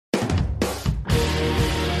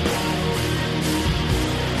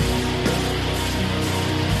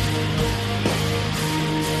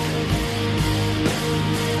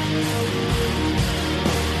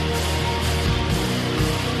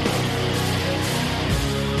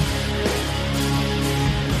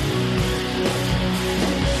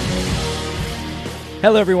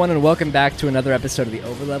Hello, everyone, and welcome back to another episode of the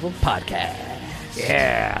Overleveled Podcast.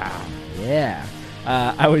 Yeah.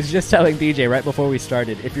 I was just telling DJ right before we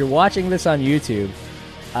started, if you're watching this on YouTube,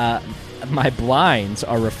 my blinds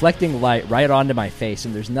are reflecting light right onto my face,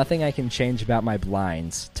 and there's nothing I can change about my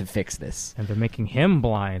blinds to fix this. And they're making him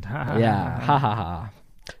blind. Yeah, ha ha ha.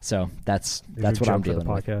 So that's what I'm dealing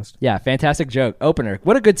with. Podcast. Yeah, fantastic joke. Opener.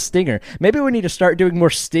 What a good stinger. Maybe we need to start doing more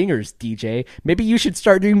stingers, DJ. Maybe you should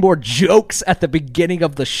start doing more jokes at the beginning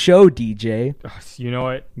of the show, DJ. You know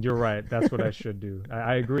what? You're right. That's what I should do.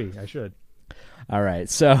 I agree. I should. All right.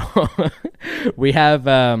 So we have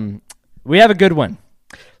a good one.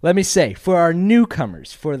 Let me say, for our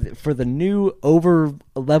newcomers, for the new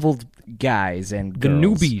over-leveled guys and girls, the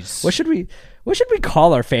newbies. What should we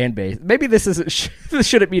call our fan base? Maybe this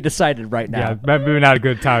shouldn't be decided right now. Yeah, maybe not a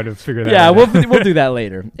good time to figure that out. Yeah, out. we'll do that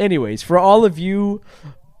later. Anyways, for all of you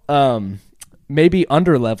maybe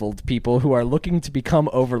under-leveled people who are looking to become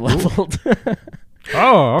over-leveled.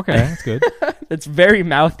 Oh, okay. That's good. It's very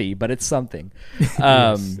mouthy, but it's something.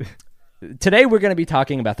 Yes. Today we're going to be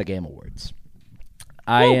talking about the Game Awards.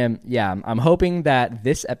 I'm hoping that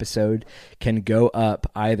this episode can go up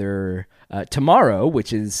either tomorrow,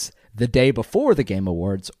 which is the day before the Game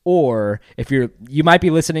Awards, or if you might be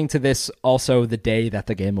listening to this also the day that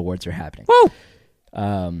the Game Awards are happening. Woo!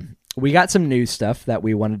 We got some news stuff that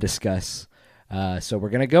we want to discuss. So we're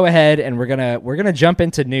going to go ahead and we're going to jump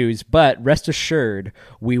into news, but rest assured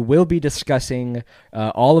we will be discussing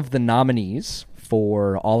all of the nominees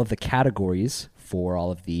for all of the categories for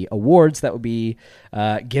all of the awards that will be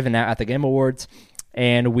given out at the Game Awards.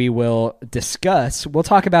 And we will discuss, we'll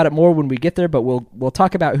talk about it more when we get there, but we'll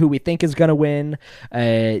talk about who we think is going to win,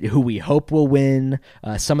 who we hope will win,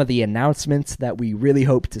 some of the announcements that we really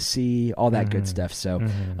hope to see, all that good stuff. So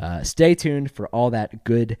stay tuned for all that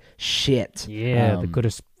good shit. Yeah, the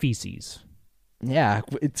goodest feces. Yeah,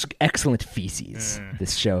 it's excellent feces,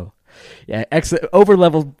 this show. Yeah, excellent,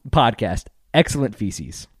 over-leveled podcast, excellent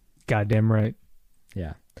feces. Goddamn right.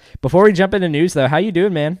 Yeah. Before we jump into news, though, how you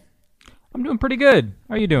doing, man? I'm doing pretty good.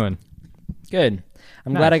 How are you doing? Good.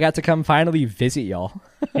 I'm glad I got to come finally visit y'all.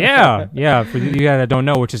 Yeah. For you guys that don't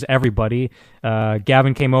know, which is everybody,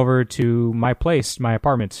 Gavin came over to my place, my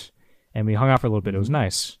apartment, and we hung out for a little bit. It was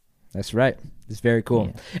nice. That's right. It's very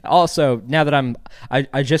cool. Yeah. Also, now that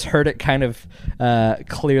I just heard it kind of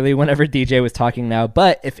clearly whenever DJ was talking now,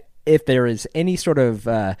 but if there is any sort of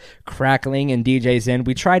crackling in DJ's end,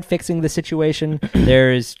 we tried fixing the situation.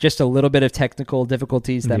 There's just a little bit of technical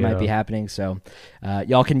difficulties that might be happening, so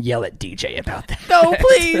y'all can yell at DJ about that. No,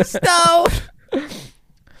 please, no!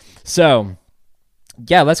 So,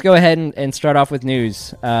 yeah, let's go ahead and start off with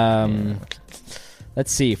news. Let's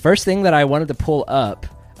see. First thing that I wanted to pull up,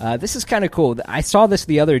 this is kind of cool. I saw this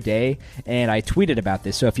the other day, and I tweeted about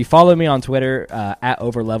this. So if you follow me on Twitter, at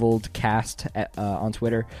OverleveledCast on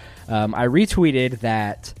Twitter, I retweeted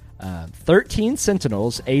that 13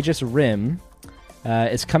 Sentinels, Aegis Rim,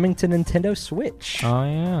 is coming to Nintendo Switch. Oh,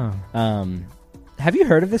 yeah. Have you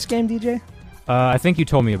heard of this game, DJ? I think you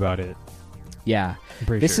told me about it. Yeah.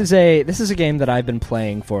 This is a game that I've been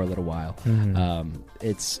playing for a little while. Mm-hmm.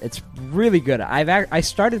 It's really good. I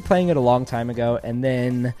started playing it a long time ago, and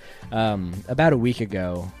then about a week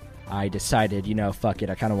ago, I decided, fuck it.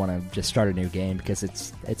 I kind of want to just start a new game because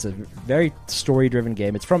it's a very story-driven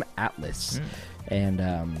game. It's from Atlas, and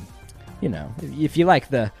if you like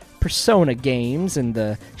the Persona games and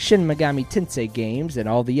the Shin Megami Tensei games and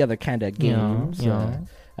all the other kind of games,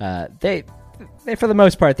 they for the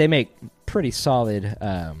most part they make pretty solid,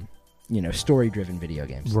 story-driven video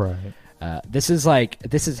games. Right. This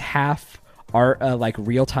is half art, like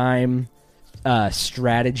real-time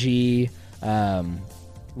strategy,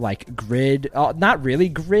 like grid, not really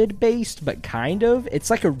grid-based, but kind of. It's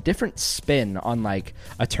like a different spin on like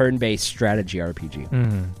a turn-based strategy RPG.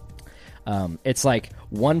 Mm-hmm. It's like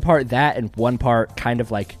one part that and one part kind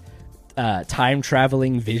of like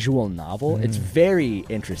time-traveling visual novel. It's very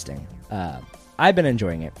interesting. I've been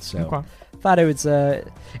enjoying it, so... Okay. Thought it was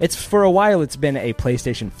it's for a while it's been a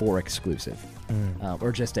PlayStation 4 exclusive,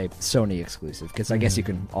 or just a Sony exclusive, because I guess you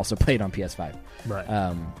can also play it on PS5.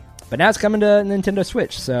 Right. But now it's coming to Nintendo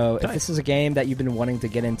Switch, so if this is a game that you've been wanting to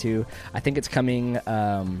get into, I think it's coming,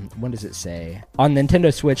 when does it say? On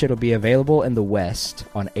Nintendo Switch, it'll be available in the West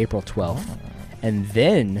on April 12th, and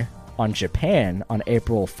then on Japan on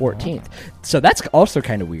April 14th. So that's also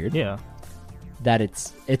kind of weird. Yeah. That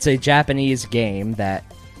it's a Japanese game that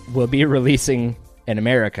will be releasing in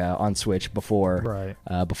America on Switch before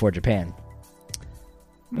before Japan.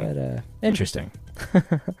 But interesting.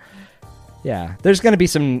 Yeah, there's going to be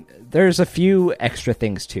there's a few extra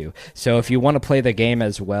things too. So if you want to play the game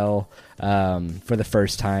as well for the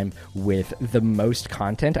first time with the most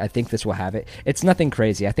content, I think this will have it. It's nothing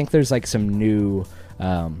crazy. I think there's like some new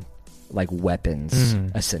like weapons,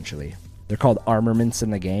 essentially. They're called armaments in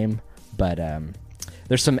the game, but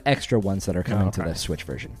there's some extra ones that are coming to the Switch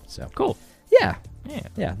version. So cool. Yeah,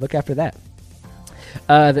 look after that.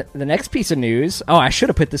 The next piece of news. Oh, I should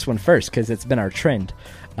have put this one first because it's been our trend.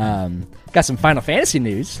 Got some Final Fantasy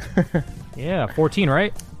news. Yeah, 14,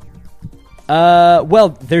 right?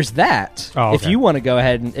 Well, there's that. Oh, okay. If you want to go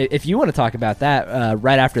ahead and if you want to talk about that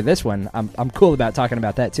right after this one, I'm cool about talking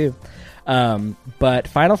about that too. But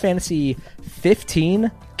Final Fantasy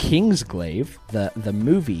 15 Kingsglaive, the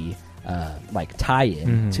movie, like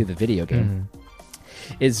tie-in to the video game,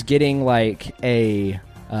 is getting like a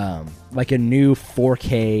new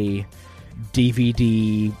 4K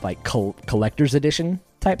DVD like collector's edition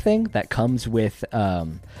type thing that comes with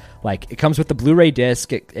it comes with the Blu-ray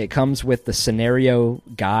disc. It comes with the scenario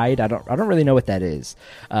guide. I don't really know what that is.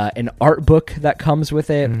 An art book that comes with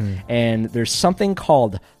it, and there's something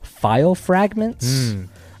called file fragments.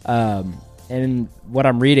 And what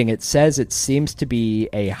I'm reading, it says it seems to be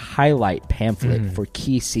a highlight pamphlet for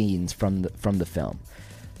key scenes from the film.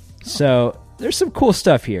 So there's some cool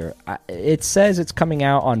stuff here. It says it's coming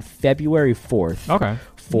out on February 4th. Okay.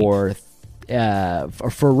 For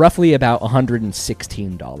roughly about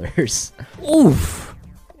 $116. Oof.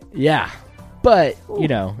 Yeah. But, you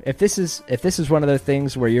know, if this is one of those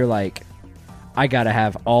things where you're like, I gotta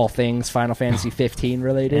have all things Final Fantasy 15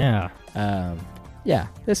 related. Yeah.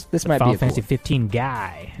 This might be Final a Fantasy cool. 15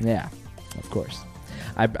 guy. Yeah, of course.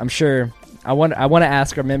 I'm sure. I want to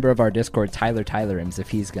ask a member of our Discord, Tyler Tylerims, if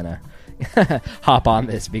he's gonna hop on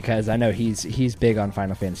this because I know he's big on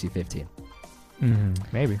Final Fantasy 15.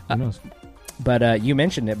 Maybe. Who knows? But you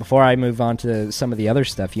mentioned it before I move on to some of the other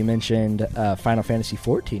stuff. You mentioned Final Fantasy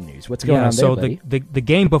 14 news. What's going on there, so buddy? the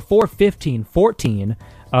game before 15, 14.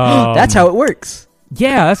 That's how it works.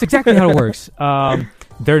 Yeah, that's exactly how it works.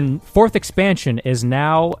 Their fourth expansion is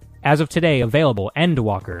now, as of today, available.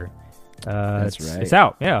 Endwalker. That's right. It's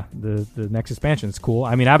out. Yeah, the next expansion is cool.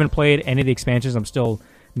 I mean, I haven't played any of the expansions. I'm still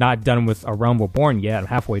not done with A Realm Reborn yet. I'm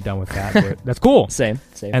halfway done with that. But that's cool. Same.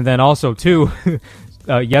 And then also too,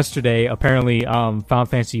 yesterday apparently, Final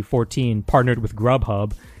Fantasy 14 partnered with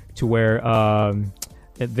Grubhub to where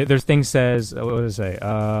there's things says what does it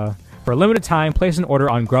say? For a limited time, place an order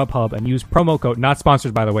on Grubhub and use promo code. Not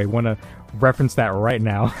sponsored, by the way. Want to reference that right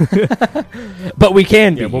now? But we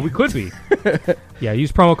can be. Yeah, well, we could be. Yeah,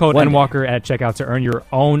 use promo code Endwalker at checkout to earn your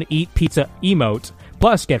own Eat Pizza emote.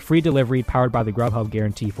 Plus, get free delivery powered by the Grubhub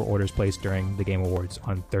guarantee for orders placed during the Game Awards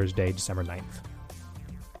on Thursday, December 9th.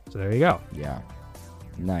 So there you go. Yeah.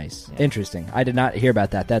 Nice. Yeah. Interesting. I did not hear about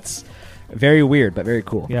that. That's very weird, but very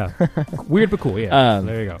cool. Yeah. Weird, but cool. Yeah. So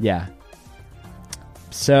there you go. Yeah.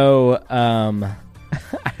 So, I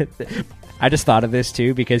just thought of this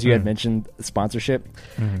too because you had mentioned sponsorship.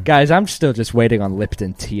 Guys, I'm still just waiting on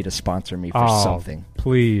Lipton Tea to sponsor me for something.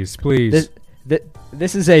 Please.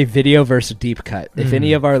 This is a video versus deep cut. If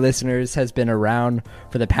any of our listeners has been around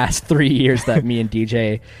for the past 3 years that me and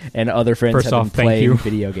DJ and other friends have been playing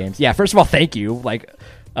video games. Yeah, first of all, thank you. Like,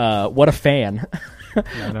 what a fan.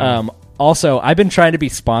 Also, I've been trying to be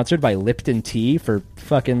sponsored by Lipton Tea for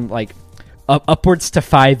fucking like upwards to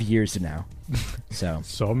 5 years now. So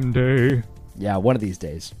someday. Yeah, one of these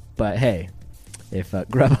days. But hey, if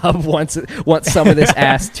Grubhub wants some of this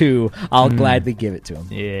ass too, I'll gladly give it to him.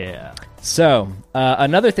 Yeah. So,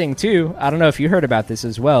 another thing too, I don't know if you heard about this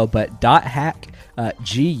as well, but .hack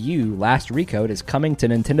GU Last Recode is coming to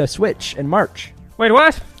Nintendo Switch in March. Wait,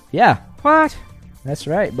 what? Yeah. What? That's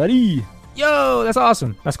right, buddy. Yo, that's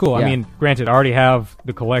awesome. That's cool. Yeah. I mean, granted, I already have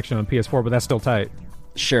the collection on PS4, but that's still tight.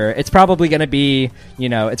 Sure, it's probably going to be,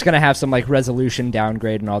 it's going to have some like resolution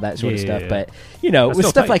downgrade and all that sort of stuff. But, That's with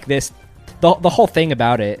stuff tight. like this, the whole thing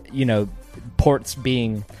about it, ports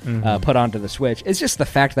being put onto the Switch, it's just the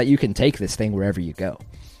fact that you can take this thing wherever you go.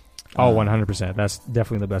 Oh, 100%. That's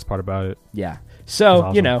definitely the best part about it. Yeah. So,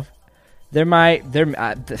 awesome.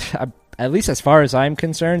 at least as far as I'm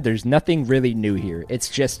concerned, there's nothing really new here. It's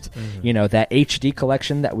just, that HD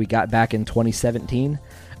collection that we got back in 2017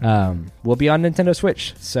 will be on Nintendo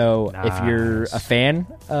Switch. So if you're a fan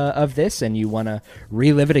of this and you want to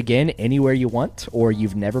relive it again anywhere you want, or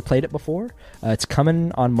you've never played it before, it's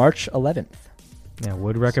coming on March 11th. Yeah,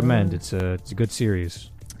 would recommend. It's a good series.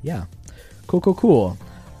 Yeah. Cool.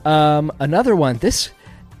 Another one. This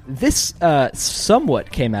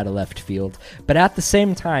somewhat came out of left field, but at the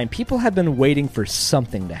same time, people have been waiting for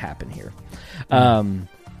something to happen here.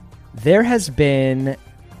 There has been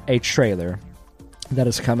a trailer that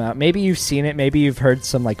has come out. Maybe you've seen it, maybe you've heard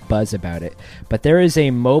some like buzz about it, but there is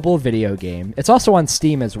a mobile video game. It's also on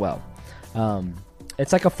Steam as well.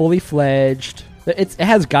 It's like a fully fledged, it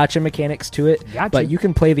has gacha mechanics to it, but you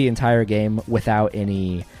can play the entire game without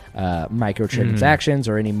any microtransactions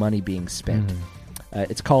or any money being spent.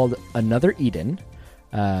 It's called Another Eden.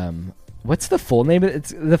 What's the full name?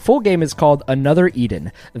 The full game is called Another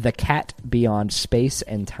Eden: The Cat Beyond Space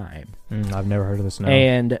and Time. I've never heard of this. No.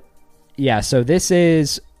 And yeah, so this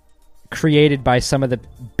is created by some of the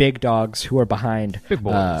big dogs who are behind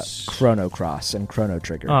Chrono Cross and Chrono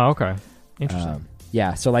Trigger. Oh, okay, interesting.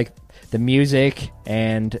 Yeah, so like the music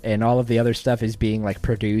and all of the other stuff is being like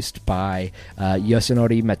produced by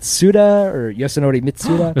Yosunori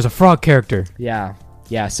Mitsuda. There's a frog character. Yeah.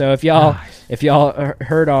 So if y'all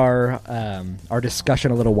heard our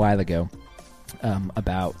discussion a little while ago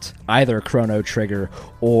about either Chrono Trigger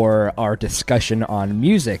or our discussion on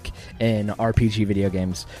music in RPG video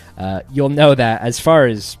games, you'll know that as far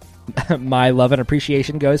as my love and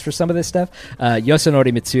appreciation goes for some of this stuff,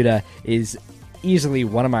 Yosunori Mitsuda is easily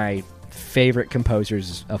one of my favorite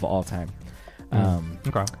composers of all time.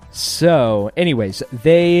 Okay. So, anyways,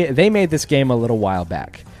 they made this game a little while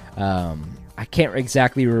back. I can't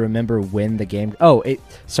exactly remember when the game...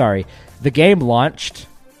 The game launched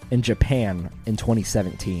in Japan in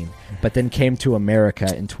 2017, but then came to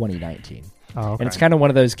America in 2019. Oh, okay. And it's kind of one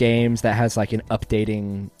of those games that has like an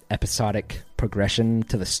updating episodic progression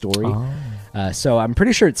to the story. So I'm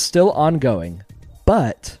pretty sure it's still ongoing,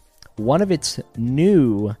 but one of its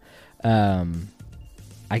new,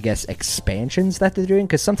 I guess, expansions that they're doing,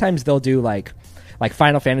 because sometimes they'll do like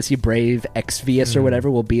Final Fantasy Brave Exvius or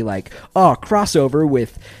whatever will be like, crossover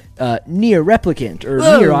with Nier Replicant or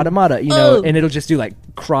Nier Automata, and it'll just do like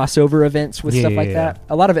crossover events with stuff like that.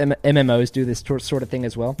 A lot of MMOs do this sort of thing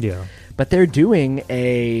as well. Yeah. But they're doing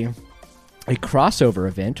a crossover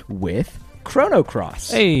event with Chrono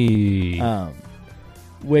Cross. Hey.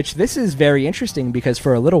 Which this is very interesting because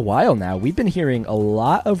for a little while now, we've been hearing a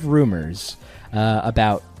lot of rumors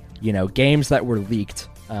about, games that were leaked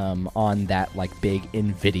on that like big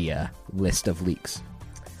NVIDIA list of leaks.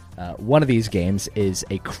 One of these games is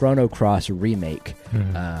a Chrono Cross remake,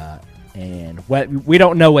 and we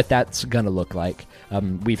don't know what that's going to look like.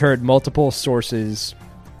 We've heard multiple sources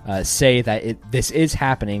say that this is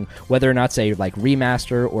happening, whether or not it's a like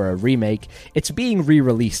remaster or a remake. It's being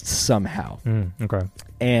re-released somehow. Okay.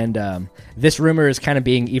 And this rumor is kind of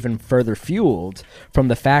being even further fueled from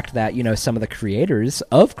the fact that, some of the creators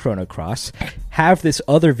of Chrono Cross have this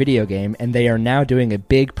other video game, and they are now doing a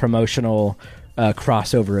big promotional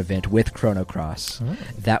crossover event with Chrono Cross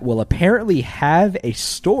that will apparently have a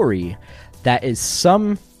story that is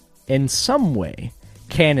in some way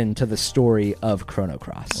canon to the story of Chrono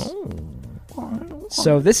Cross.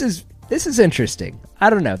 So this is interesting.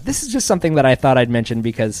 I don't know. This is just something that I thought I'd mention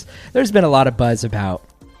because there's been a lot of buzz about,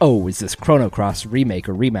 is this Chrono Cross remake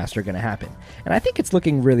or remaster going to happen? And I think it's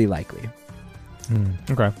looking really likely.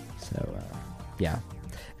 Okay. So, yeah.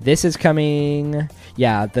 This is coming...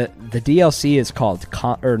 Yeah, the DLC is called...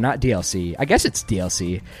 or not DLC. I guess it's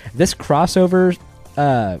DLC. This crossover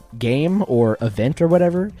game or event or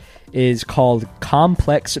whatever is called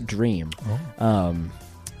Complex Dream.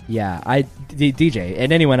 Yeah, DJ,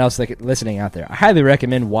 and anyone else listening out there, I highly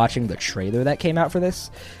recommend watching the trailer that came out for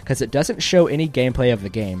this, because it doesn't show any gameplay of the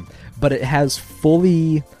game, but it has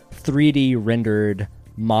fully 3D rendered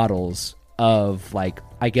models of, like,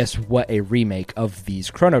 I guess what a remake of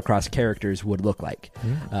these Chrono Cross characters would look like.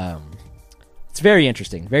 It's very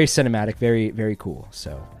interesting, very cinematic, very, very cool.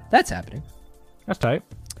 So that's happening. That's tight.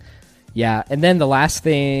 Yeah, and then the last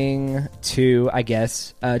thing, too, I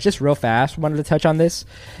guess, just real fast, wanted to touch on this.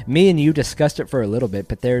 Me and you discussed it for a little bit,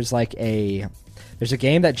 but there's a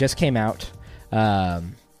game that just came out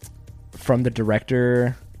from the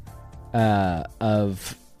director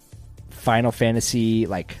of Final Fantasy,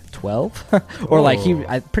 12? Or,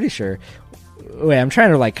 I'm pretty sure. Wait, I'm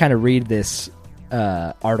trying to, kind of read this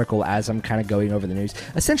article as I'm kind of going over the news.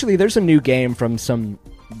 Essentially, there's a new game from some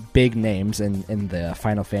big names in the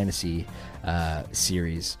Final Fantasy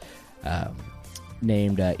series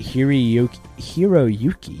named Hiroyuki.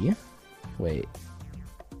 Wait.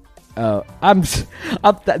 Oh,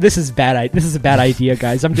 this is bad. This is a bad idea,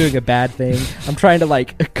 guys. I'm doing a bad thing. I'm trying to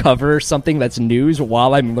cover something that's news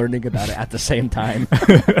while I'm learning about it at the same time.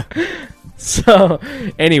 So,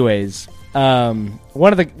 anyways,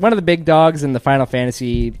 one of the big dogs in the Final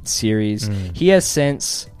Fantasy series, he has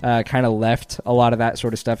since kind of left a lot of that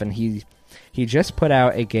sort of stuff, and he just put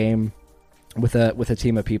out a game with a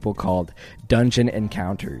team of people called Dungeon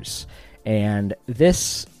Encounters, and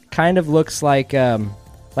this kind of looks like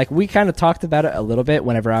like we kind of talked about it a little bit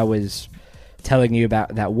whenever I was telling you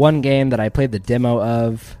about that one game that I played the demo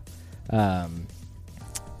of.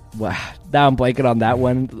 Well, now I'm blanking on that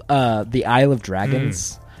one. The Isle of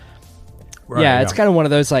Dragons. Right, yeah, it's kind of one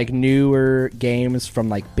of those like newer games from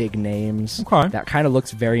like big names that kind of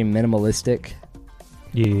looks very minimalistic.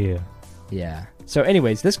 Yeah. So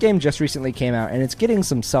anyways, this game just recently came out and it's getting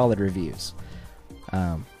some solid reviews,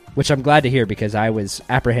 which I'm glad to hear because I was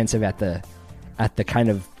apprehensive at the kind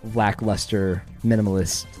of lackluster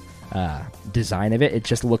minimalist design of it. It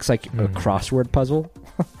just looks like a crossword puzzle.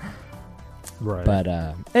 Right. But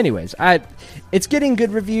anyways, it's getting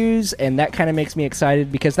good reviews, and that kind of makes me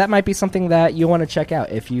excited because that might be something that you want to check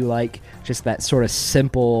out if you like just that sort of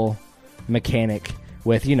simple mechanic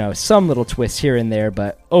with, you know, some little twists here and there,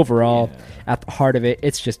 but overall, at the heart of it,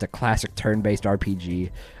 it's just a classic turn-based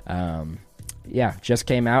RPG. Just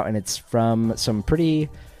came out, and it's from some pretty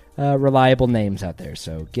reliable names out there,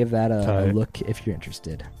 so give that a look if you're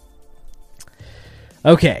interested.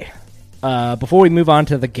 Okay. Before we move on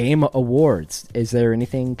to the Game Awards, is there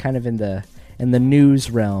anything kind of in the news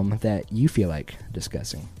realm that you feel like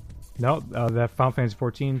discussing? No, that Final Fantasy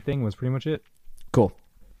 14 thing was pretty much it. Cool.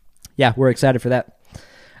 Yeah, we're excited for that.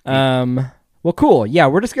 Well, cool. Yeah,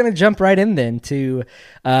 we're just gonna jump right in then to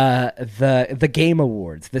the Game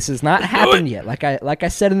Awards. This has not happened yet. Like I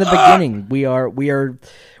said in the beginning, we're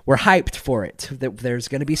hyped for it. There's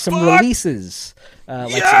gonna be some releases,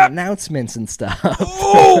 like some announcements and stuff.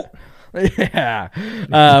 Yeah,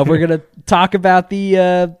 we're gonna talk about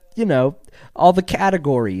the all the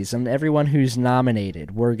categories and everyone who's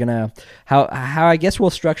nominated. We're gonna how I guess we'll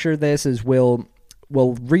structure this is we'll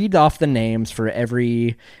read off the names for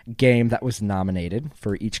every game that was nominated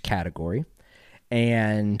for each category,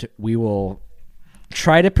 and we will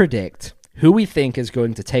try to predict who we think is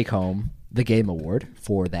going to take home the Game Award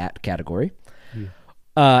for that category.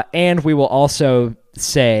 And we will also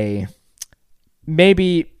say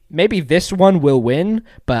maybe this one will win,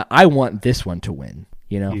 but I want this one to win.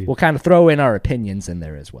 You know, we'll kind of throw in our opinions in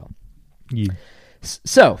there as well. Yeah.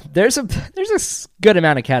 So there's a good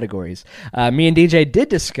amount of categories. Me and DJ did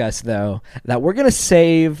discuss though that we're gonna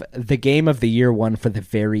save the Game of the Year one for the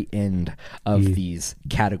very end of these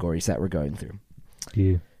categories that we're going through.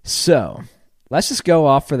 Yeah. So let's just go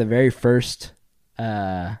off for the very first.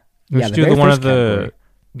 Let's do the one of the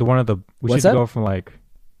We should go from like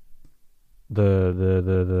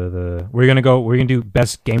the. We're gonna do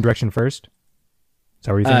best game direction first. Is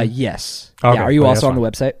that what you're thinking? Yes. Okay, yeah. Are you also on the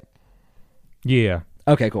website? Yeah.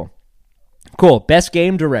 Okay, cool. Best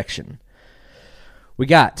game direction. We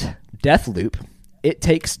got Deathloop, It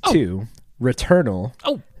Takes Two, Returnal,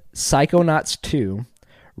 Psychonauts 2,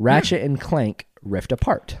 Ratchet and Clank Rift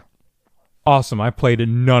Apart. Awesome. I played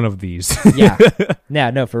none of these. Yeah,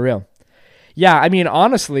 no, for real. Yeah, I mean,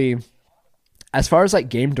 honestly, as far as like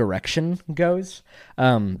game direction goes,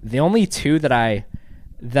 the only two that I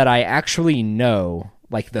actually know,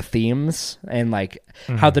 like the themes and like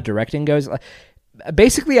how the directing goes.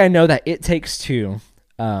 Basically, I know that It Takes Two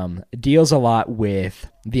deals a lot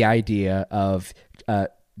with the idea of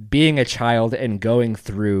being a child and going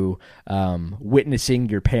through witnessing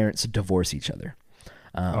your parents divorce each other.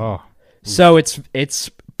 So it's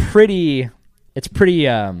pretty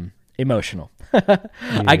emotional.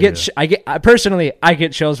 I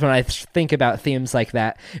get chills when I think about themes like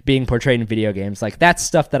that being portrayed in video games. Like that's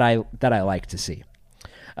stuff that I like to see.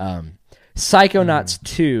 Psychonauts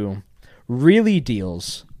 2 really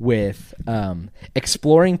deals with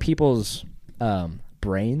exploring people's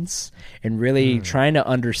brains and really trying to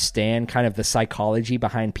understand kind of the psychology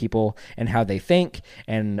behind people and how they think,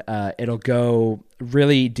 and it'll go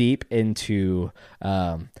really deep into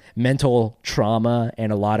mental trauma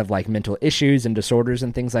and a lot of like mental issues and disorders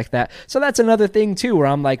and things like that. So that's another thing too where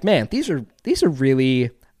I'm like, man, these are really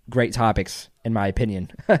great topics in my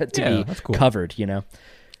opinion to be covered, you know.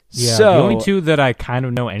 Yeah, so, the only two that I kind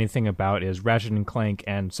of know anything about is Ratchet and Clank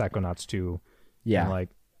and Psychonauts 2. Yeah. And like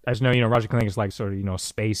I just know, Ratchet and Clank is like sort of,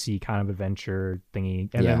 spacey kind of adventure thingy.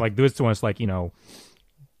 And then like this one's like,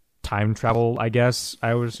 time travel, I guess,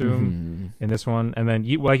 I would assume in this one. And then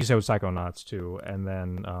like you said with Psychonauts 2. And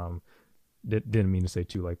then didn't mean to say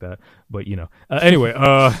 2 like that, but anyway,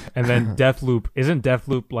 and then Deathloop. Isn't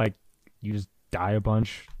Deathloop like you just die a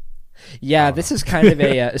bunch? Yeah, this is kind of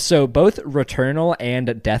a so both Returnal and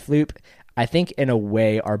Deathloop, I think in a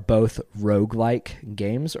way are both roguelike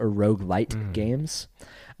games or roguelite games.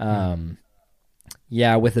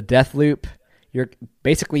 Yeah, with a Deathloop, you're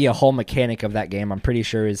basically a whole mechanic of that game, I'm pretty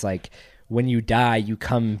sure, is like when you die, you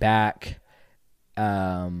come back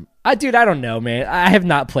I don't know, man. I have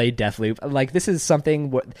not played Deathloop. Like, this is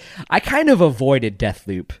something I kind of avoided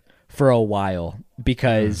Deathloop for a while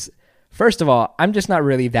because, first of all, I'm just not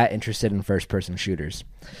really that interested in first-person shooters.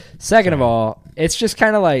 Second of all, it's just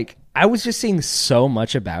kind of like I was just seeing so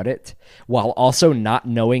much about it while also not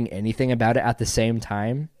knowing anything about it at the same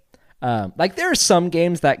time. Like, there are some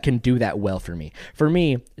games that can do that well for me. For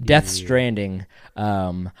me, Death Stranding,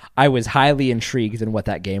 I was highly intrigued in what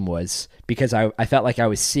that game was because I felt like I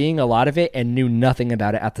was seeing a lot of it and knew nothing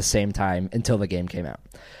about it at the same time until the game came out.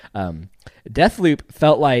 Deathloop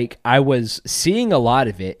felt like I was seeing a lot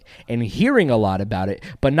of it and hearing a lot about it,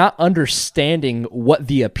 but not understanding what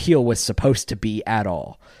the appeal was supposed to be at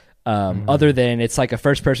all. Other than it's like a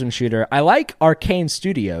first-person shooter. I like Arcane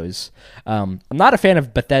Studios. I'm not a fan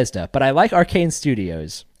of Bethesda, but I like Arcane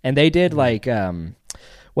Studios. And they did like,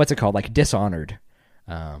 what's it called? Like Dishonored,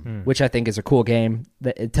 which I think is a cool game.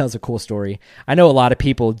 It tells a cool story. I know a lot of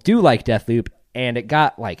people do like Deathloop, and it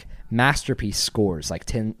got like masterpiece scores, like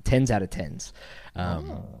 10s out of 10s.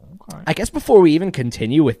 Okay. I guess before we even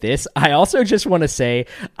continue with this, I also just want to say,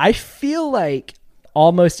 I feel like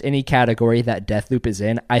almost any category that Deathloop is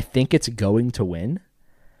in, I think it's going to win.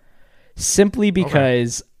 Simply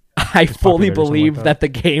because I fully believe that the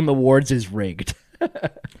Game Awards is rigged.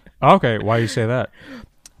 Okay, why do you say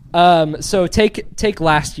that? So take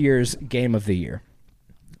last year's Game of the Year.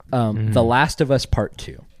 The Last of Us Part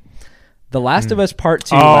 2. The Last of Us Part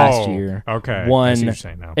 2 last year won.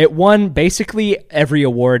 It won basically every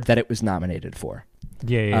award that it was nominated for.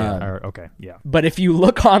 Yeah. But if you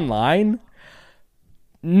look online,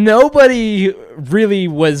 nobody really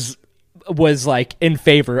was like in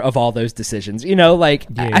favor of all those decisions. You know, like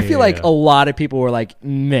I feel like a lot of people were like,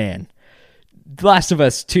 man, The Last of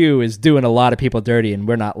Us 2 is doing a lot of people dirty and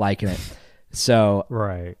we're not liking it. So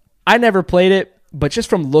I never played it, but just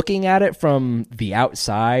from looking at it from the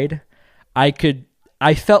outside, I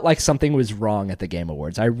felt like something was wrong at the Game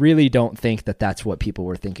Awards. I really don't think that that's what people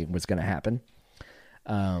were thinking was going to happen.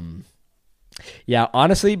 Yeah,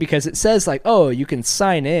 honestly, because it says like, oh, you can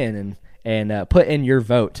sign in and put in your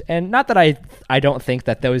vote. And not that I don't think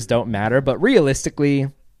that those don't matter, but realistically,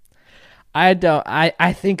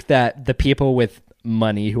 I think that the people with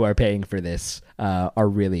money who are paying for this are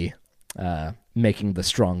really making the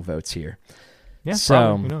strong votes here. Yeah, so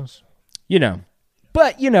probably. Who knows? You know,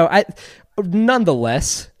 but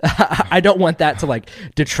nonetheless, I don't want that to like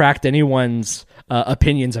detract anyone's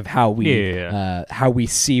opinions of how we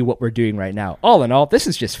see what we're doing right now. All in all, this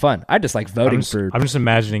is just fun. I just like voting for. I'm just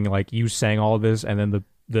imagining like you saying all of this, and then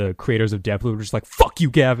the creators of Deathloop were just like, "Fuck you,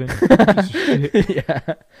 Gavin."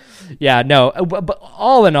 No, but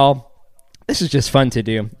all in all, this is just fun to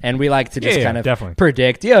do, and we like to just kind of definitely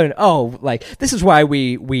predict. Like this is why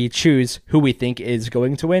we choose who we think is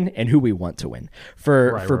going to win and who we want to win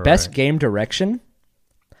for best game direction.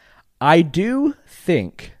 I do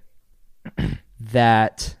think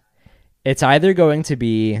that it's either going to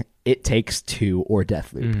be It Takes Two or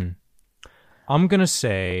Deathloop. I'm gonna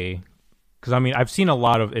say, because I mean I've seen a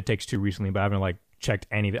lot of It Takes Two recently, but I haven't like checked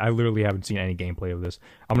any. I literally haven't seen any gameplay of this.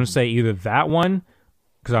 I'm gonna say either that one,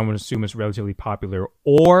 because I'm gonna assume it's relatively popular,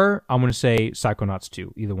 or I'm gonna say Psychonauts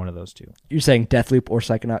 2. Either one of those two. You're saying Deathloop or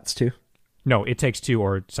Psychonauts 2? No, It Takes Two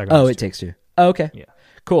or Psychonauts 2. Oh, It Takes Two. Oh, okay. Yeah.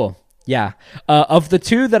 Cool. Yeah. Of the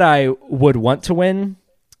two that I would want to win,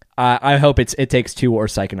 I hope it's It Takes Two or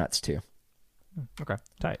Psychonauts 2. Okay,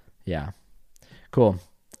 tight. Yeah. Cool.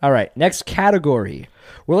 All right, next category.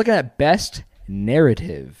 We're looking at Best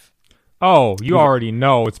Narrative. Oh, you already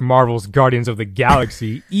know it's Marvel's Guardians of the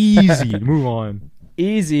Galaxy. Easy. Move on.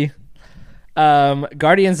 Easy.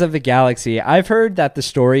 Guardians of the Galaxy. I've heard that the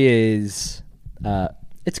story is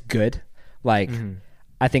it's good. Like,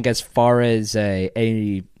 I think as far as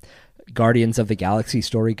a Guardians of the Galaxy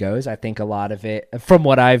story goes, I think a lot of it, from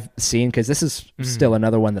what I've seen, because this is still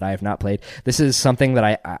another one that I have not played, this is something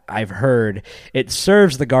that I've heard. It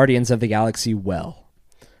serves the Guardians of the Galaxy well.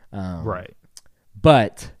 Right.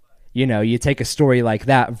 But, you take a story like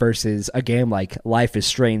that versus a game like Life is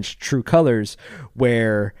Strange True Colors,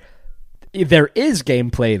 where there is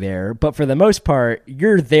gameplay there, but for the most part,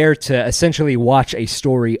 you're there to essentially watch a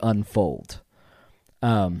story unfold.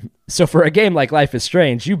 So for a game like Life is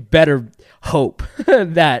Strange, you better hope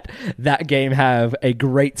that game have a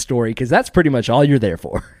great story, because that's pretty much all you're there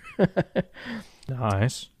for.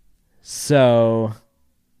 Nice. So,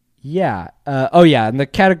 yeah. And the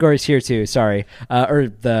categories here too, sorry. Or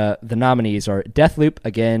the nominees are Deathloop,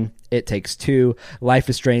 again, It Takes Two, Life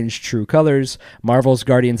is Strange True Colors, Marvel's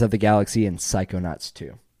Guardians of the Galaxy, and Psychonauts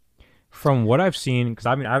 2. From what I've seen, because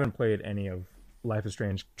I haven't played any of Life is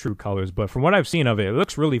Strange True Colors, but from what I've seen of it, it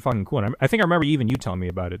looks really fucking cool. And I think I remember even you telling me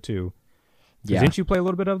about it too. Yeah. Didn't you play a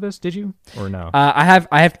little bit of this? Did you or no? I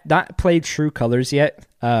have not played True Colors yet.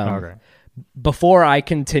 Okay. Before I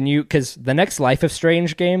continue, because the next Life is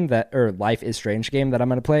Strange game that I'm going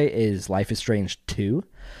to play is Life is Strange 2.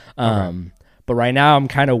 But right now I'm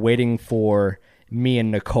kind of waiting for me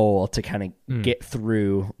and Nicole to kind of get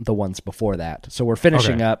through the ones before that. So we're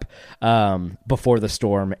finishing up Before the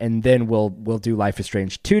Storm, and then we'll do Life is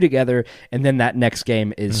Strange 2 together, and then that next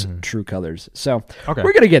game is True Colors. So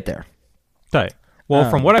we're going to get there. Tight. Well,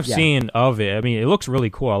 from what I've seen of it, I mean, it looks really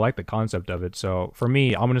cool. I like the concept of it. So for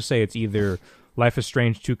me, I'm going to say it's either Life is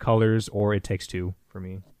Strange 2 Colors or It Takes Two for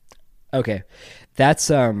me. Okay. That's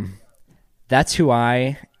who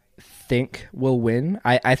I think will win.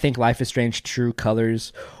 I think Life is Strange True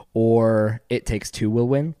Colors or It Takes Two will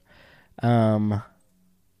win.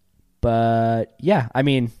 But yeah, I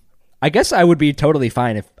mean, I guess I would be totally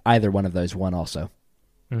fine if either one of those won also.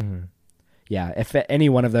 Yeah, if any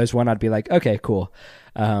one of those won, I'd be like, okay, cool.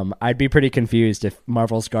 I'd be pretty confused if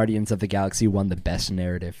Marvel's Guardians of the Galaxy won the best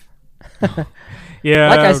narrative. Yeah,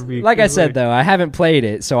 like I said, though, I haven't played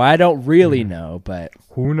it, so I don't really know, but...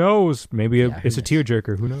 Who knows? Maybe it's a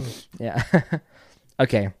tearjerker. Who knows? Yeah.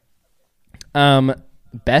 Okay.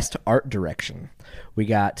 Best art direction. We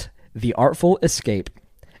got The Artful Escape.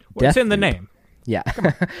 What's in the name? Yeah.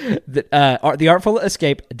 The Artful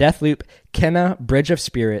Escape, Deathloop, Kenna, Bridge of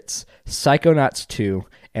Spirits, Psychonauts 2,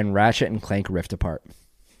 and Ratchet and Clank Rift Apart.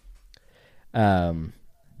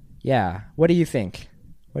 Yeah. What do you think?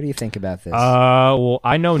 What do you think about this? Well,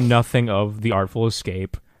 I know nothing of The Artful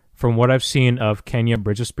Escape. From what I've seen of Kenya,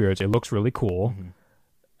 Bridge of Spirits, it looks really cool.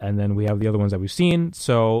 And then we have the other ones that we've seen.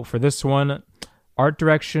 So for this one, art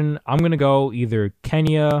direction, I'm going to go either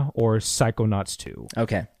Kenya or Psychonauts 2.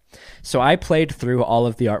 Okay. So I played through all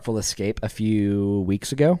of The Artful Escape a few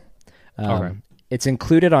weeks ago. It's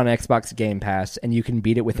included on Xbox Game Pass, and you can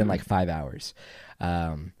beat it within like 5 hours.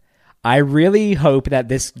 I really hope that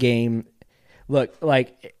this game... Look,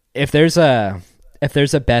 like, if there's a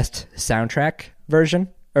best soundtrack version,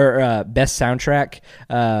 or best soundtrack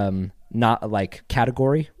not like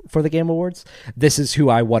category for the Game Awards, this is who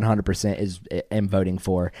I 100% am voting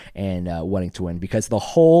for and wanting to win, because the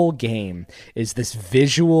whole game is this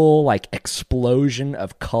visual like explosion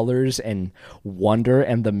of colors and wonder,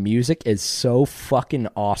 and the music is so fucking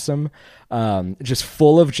awesome, just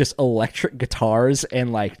full of just electric guitars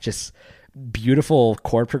and like just beautiful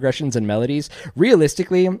chord progressions and melodies.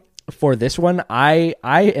 Realistically, for this one, I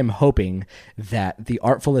am hoping that The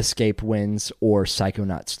Artful Escape wins or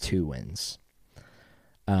Psychonauts 2 wins.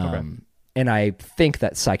 And I think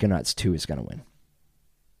that Psychonauts 2 is going to win.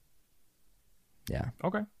 Yeah.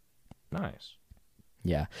 Okay. Nice.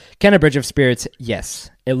 Yeah. Kenna Bridge of Spirits, yes.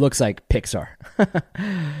 It looks like Pixar.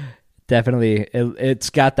 Definitely. It's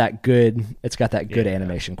got that good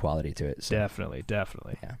animation quality to it. So. Definitely.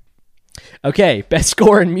 Yeah. Okay, best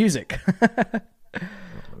score in music.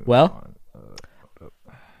 Well,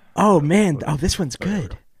 oh man, this one's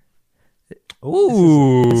good.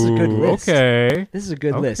 Ooh, this is a good list. Okay, this is a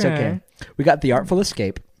good list. Okay, we got The Artful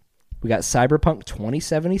Escape, we got Cyberpunk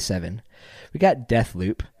 2077, we got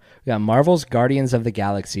Deathloop, we got Marvel's Guardians of the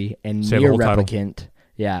Galaxy, and Nier Replicant.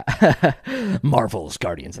 Yeah, Marvel's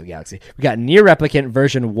Guardians of the Galaxy. We got Nier Replicant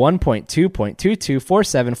version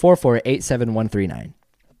 1.2.224744871139.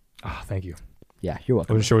 Ah, thank you. Yeah, you're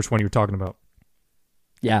welcome. I wasn't sure which one you were talking about.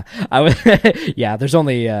 Yeah, I was. Yeah, there's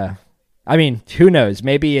only. I mean, who knows?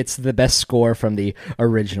 Maybe it's the best score from the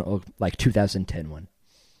original, like 2010 one.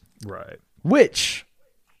 Right. Which,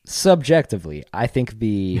 subjectively, I think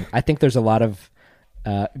there's a lot of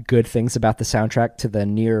good things about the soundtrack to the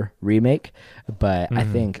Nier remake, but I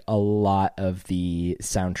think a lot of the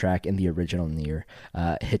soundtrack in the original Nier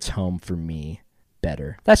hits home for me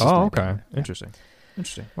better. That's just my opinion. Interesting.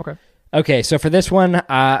 Okay. Okay, so for this one,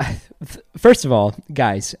 first of all,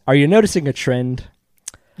 guys, are you noticing a trend?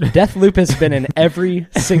 Deathloop has been in every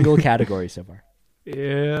single category so far.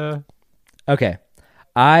 Yeah. Okay.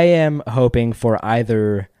 I am hoping for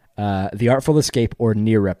either The Artful Escape or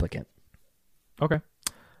Nier Replicant. Okay.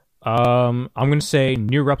 I'm going to say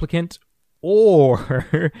Nier Replicant,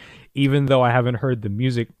 or even though I haven't heard the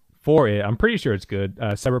music for it, I'm pretty sure it's good.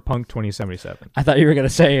 Cyberpunk 2077. I thought you were going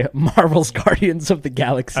to say Marvel's Guardians of the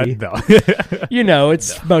Galaxy. No. You know,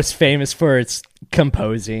 it's most famous for its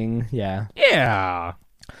composing. Yeah. Yeah.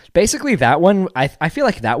 Basically, that one, I feel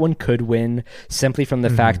like that one could win simply from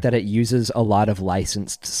the fact that it uses a lot of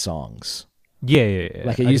licensed songs. Yeah.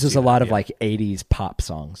 Like, it uses a lot of, like, 80s pop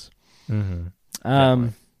songs.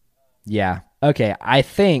 Yeah. Okay, I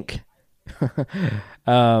think...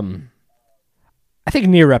 I think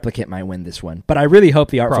Near Replicant might win this one, but I really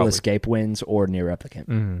hope the Artful Probably. Escape wins or Near Replicant.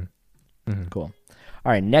 Mm-hmm. Cool.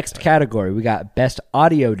 All right, next category. We got Best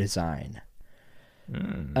Audio Design.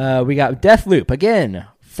 We got Deathloop again,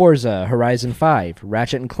 Forza Horizon 5,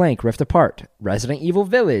 Ratchet and Clank Rift Apart, Resident Evil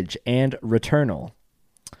Village, and Returnal.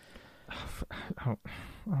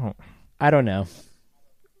 I don't know.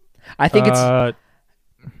 I think it's... What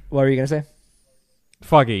were you going to say?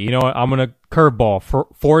 Fuck it. You know what? I'm going to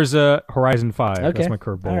curveball. Forza Horizon 5. Okay. That's my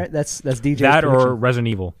curveball. All right, that's DJ's that prediction. or Resident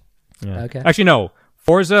Evil. Yeah. Okay. Actually, no.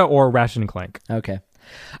 Forza or Ratchet and Clank. Okay.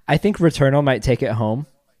 I think Returnal might take it home.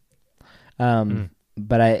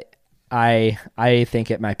 But I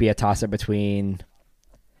think it might be a toss-up between,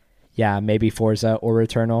 maybe Forza or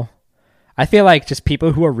Returnal. I feel like just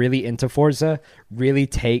people who are really into Forza really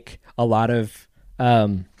take a lot of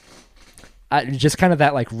just kind of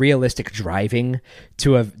that like realistic driving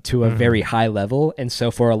to a very high level, and so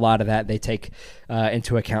for a lot of that they take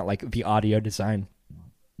into account like the audio design.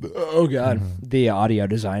 Oh god, the audio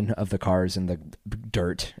design of the cars and the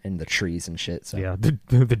dirt and the trees and shit. So Yeah,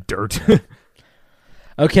 the dirt.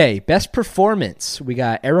 okay, best performance. We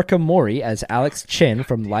got Erica Mori as Alex Chin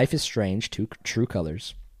from Life is Strange: True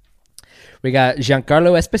Colors. We got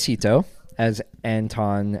Giancarlo Esposito as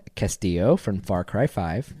Anton Castillo from Far Cry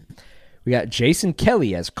 5. We got Jason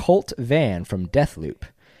Kelly as Colt Van from Deathloop.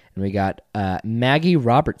 And we got Maggie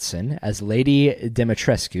Robertson as Lady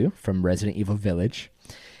Dimitrescu from Resident Evil Village.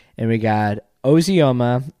 And we got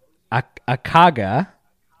Ozioma Akaga.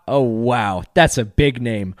 Oh, wow. That's a big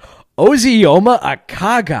name. Ozioma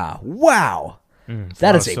Akaga. Wow.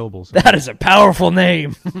 That is a powerful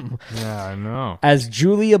name. Yeah, I know. As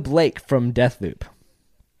Julia Blake from Deathloop.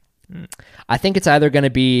 I think it's either going to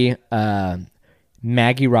be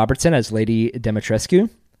Maggie Robertson as Lady Dimitrescu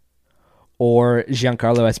or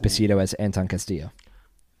Giancarlo Esposito as Anton Castillo.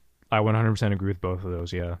 I 100% agree with both of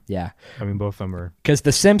those, yeah. Yeah. I mean, both of them are... Because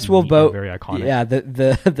the Simps will vote... Very iconic. Yeah,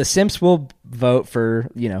 the Simps will vote for,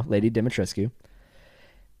 Lady Dimitrescu.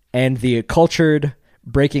 And the cultured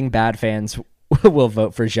Breaking Bad fans will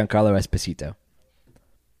vote for Giancarlo Esposito.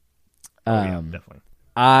 Definitely.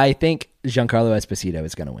 I think Giancarlo Esposito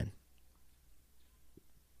is going to win.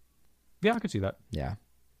 Yeah, I could see that. Yeah.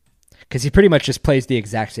 Because he pretty much just plays the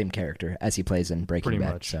exact same character as he plays in Breaking Pretty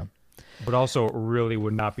Bad. much. So, But also really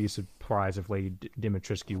would not be surprised if Lady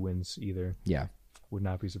Dimitrescu wins either. yeah. Would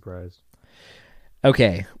not be surprised.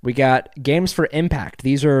 Okay, we got games for impact.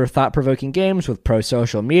 These are thought-provoking games with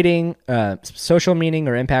social meaning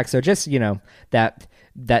or impact. So just that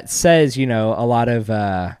says a lot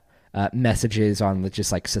of messages on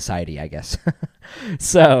just like society, I guess.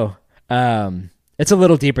 So it's a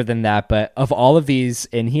little deeper than that. But of all of these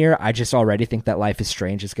in here, I just already think that Life is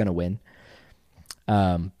Strange is going to win.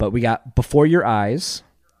 But we got Before Your Eyes,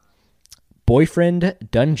 Boyfriend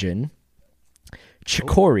Dungeon,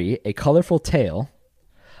 Chicory, A Colorful Tale,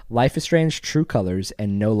 Life is Strange: True Colors,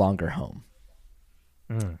 and No Longer Home.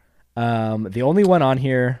 The only one on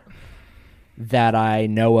here that I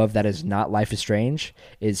know of that is not Life is Strange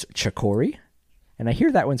is Chicory, and I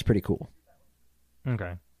hear that one's pretty cool.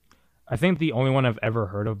 Okay. I think the only one I've ever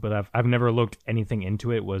heard of, but I've never looked anything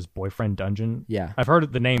into it, was Boyfriend Dungeon. Yeah. I've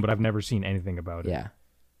heard the name, but I've never seen anything about it. Yeah.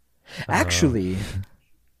 Actually,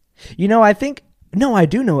 I think... No, I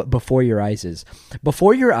do know what Before Your Eyes is.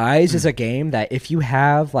 Before Your Eyes is a game that if you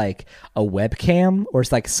have like a webcam or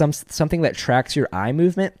it's like something that tracks your eye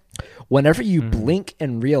movement, whenever you blink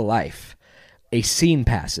in real life, a scene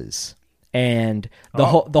passes. And the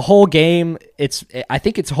whole game, I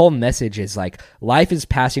think its whole message is like life is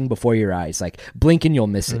passing before your eyes. Like blink and you'll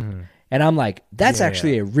miss it. And I'm like, that's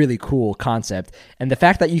actually a really cool concept. And the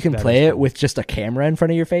fact that you can play it with just a camera in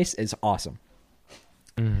front of your face is awesome.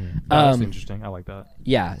 That's interesting. I like that.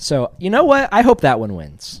 Yeah. So you know what? I hope that one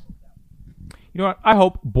wins. You know what? I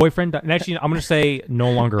hope Boyfriend... And actually, I'm going to say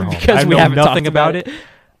No Longer Home. Because I we know haven't nothing talked about about it.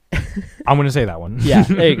 I'm going to say that one. Yeah.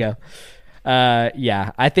 There you go.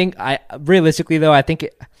 Yeah. I think realistically though, I think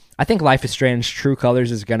Life is Strange: True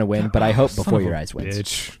Colors is going to win, but I hope Before Your Eyes wins.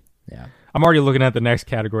 Bitch. Yeah. I'm already looking at the next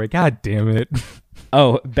category. God damn it.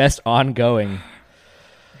 Oh, best ongoing.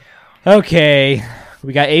 Okay.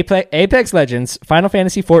 We got Apex Legends, Final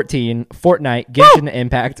Fantasy XIV, Fortnite, Genshin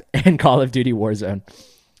Impact, and Call of Duty Warzone.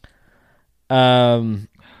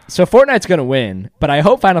 So Fortnite's going to win, but I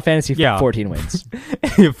hope Final Fantasy XIV wins.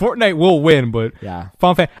 Fortnite will win, but Yeah.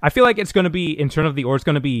 I feel like it's going to be, in terms of the order, it's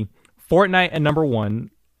going to be Fortnite at number 1,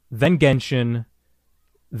 then Genshin,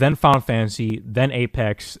 then Final Fantasy, then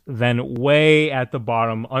Apex, then way at the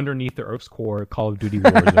bottom, underneath the Earth's core, Call of Duty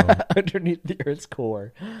Warzone. Underneath the Earth's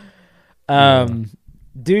core.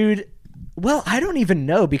 Dude, Well, I don't even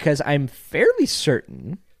know because I'm fairly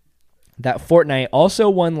certain that Fortnite also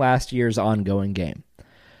won last year's ongoing game.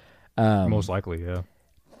 Most likely, yeah.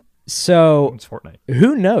 So It's Fortnite.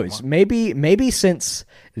 who knows? Maybe since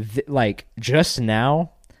just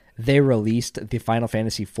now they released the Final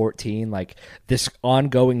Fantasy 14, like this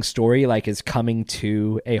ongoing story like is coming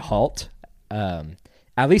to a halt.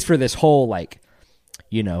 At least for this whole like,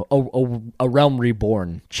 you know, a Realm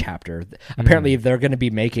Reborn chapter. Apparently they're going to be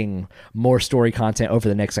making more story content over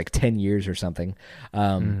the next like 10 years or something.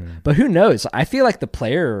 But who knows? I feel like the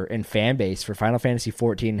player and fan base for Final Fantasy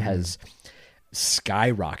 14 has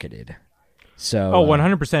skyrocketed. So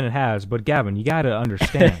 100% it has, but Gavin, you got to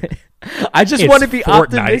understand. I just want to be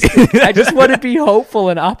optimistic. I just want to be hopeful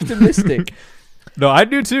and optimistic. No, I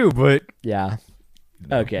do too, but Yeah.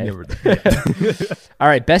 Okay. never- All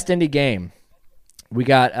right, best indie game. We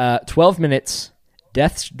got 12 Minutes,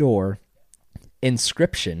 Death's Door,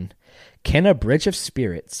 Inscription, Kenna Bridge of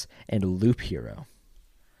Spirits, and Loop Hero.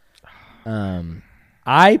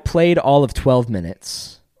 I played all of 12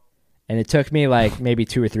 Minutes, and it took me like maybe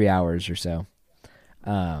 2 or 3 hours or so.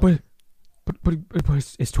 but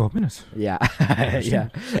it's 12 minutes. Yeah. Yeah.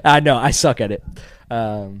 I know. I suck at it.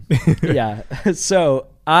 Yeah. So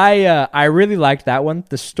I really liked that one.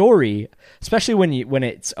 The story, especially when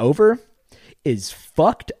it's over, is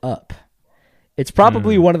fucked up. It's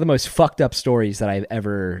probably one of the most fucked up stories that I've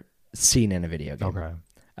ever seen in a video game. Okay.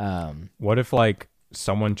 What if like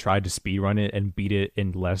someone tried to speedrun it and beat it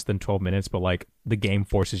in less than 12 minutes, but like the game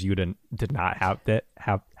forces you to not have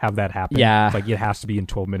that happen? Yeah. Like it has to be in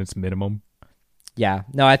 12 minutes minimum. Yeah.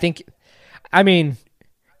 No, because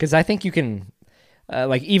I think you can,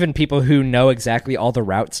 like even people who know exactly all the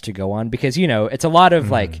routes to go on, because, you know, it's a lot of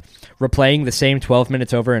like replaying the same 12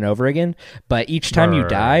 minutes over and over again. But each time you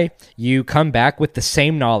die, you come back with the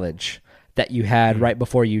same knowledge that you had right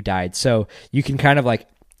before you died. So you can kind of like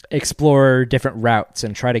explore different routes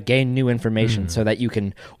and try to gain new information so that you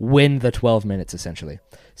can win the 12 minutes essentially.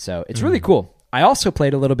 So it's really cool. I also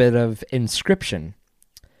played a little bit of Inscription,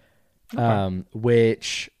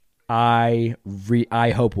 which I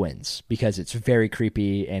hope wins because it's very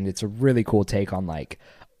creepy and it's a really cool take on like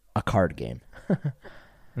a card game.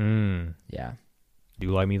 Yeah.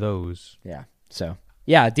 Do like me those. Yeah. So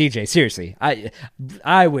yeah, DJ, seriously,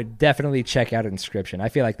 I would definitely check out Inscription. I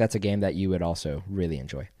feel like that's a game that you would also really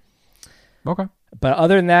enjoy. Okay. But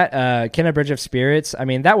other than that, Kenna Bridge of Spirits, I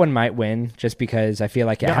mean, that one might win just because I feel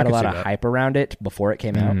like it had a lot of hype around it before it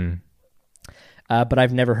came out. But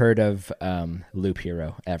I've never heard of Loop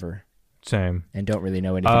Hero ever. Same. And don't really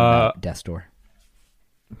know anything about Death's Door.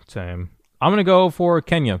 Same. I'm going to go for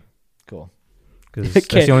Kenya. Cool. Because that's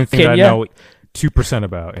the only thing that I know 2%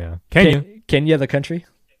 about. Yeah. Kenya. Kenya, the country?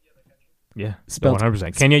 Yeah. Spelled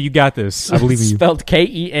 100%. Kenya, you got this. I believe in you. Spelled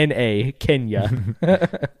Kena, Kenya.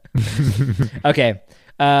 Okay.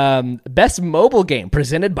 Best mobile game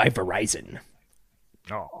presented by Verizon.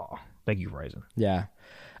 Oh, thank you, Verizon. Yeah.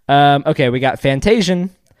 Okay, we got Fantasian,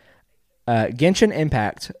 Genshin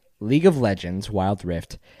Impact, League of Legends, Wild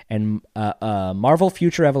Rift, and Marvel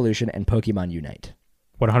Future Evolution and Pokemon Unite.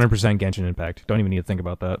 100% Genshin Impact. Don't even need to think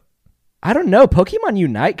about that. I don't know. Pokemon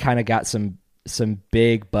Unite kind of got some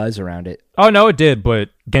big buzz around it. Oh, no, it did, but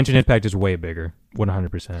Genshin Impact is way bigger.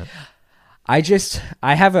 100%. I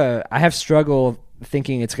have struggle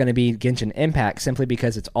thinking it's going to be Genshin Impact simply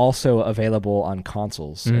because it's also available on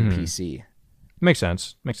consoles and PC. Makes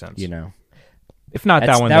sense. You know, if not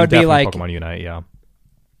that one, that then would be definitely like Pokemon Unite. Yeah,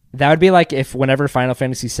 that would be like if whenever Final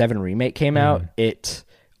Fantasy VII Remake came out, it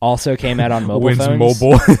also came out on mobile wins phones.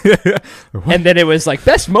 mobile, and then it was like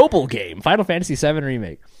best mobile game, Final Fantasy VII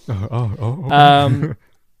Remake. I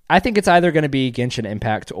think it's either going to be Genshin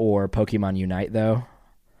Impact or Pokemon Unite, though.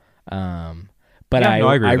 But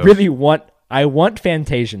I really want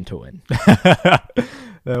Fantasian to win.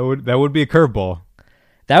 that would be a curveball.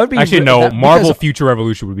 That would be actually no. Marvel Future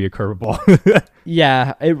Revolution would be a curveball.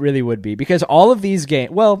 Yeah, it really would be because all of these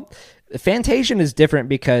games. Well, Fantasian is different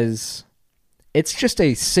because it's just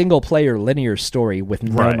a single player linear story with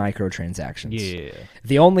no microtransactions. Yeah.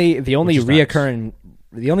 The only reoccurring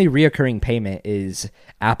payment is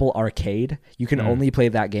Apple Arcade. You can only play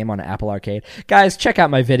that game on Apple Arcade. Guys, check out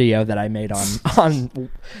my video that I made on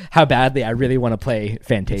how badly I really want to play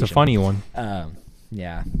Fantasian. It's a funny one.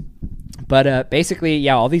 Yeah. But basically,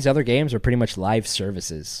 yeah, all these other games are pretty much live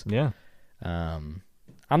services. Yeah. I'm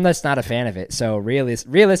just not a fan of it. So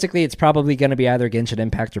realistically, it's probably going to be either Genshin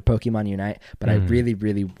Impact or Pokemon Unite. But I really,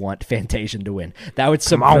 really want Fantasian to win. That would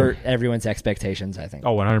subvert everyone's expectations, I think.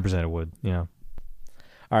 Oh, 100% it would. Yeah.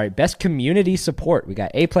 All right, best community support. We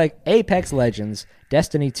got Apex Legends,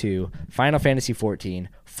 Destiny 2, Final Fantasy 14,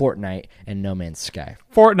 Fortnite, and No Man's Sky.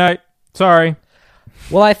 Fortnite. Sorry.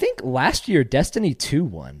 Well, I think last year Destiny 2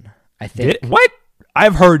 won. I think. What?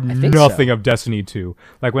 I've heard think nothing so. of Destiny 2.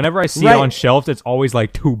 Like, whenever I see Right. it on shelves, it's always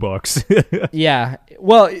like $2. Yeah.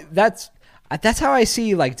 Well, that's how I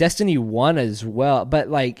see like Destiny 1 as well. But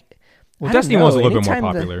like, Well, I don't Destiny 1 was a know, little bit more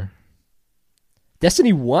anytime popular.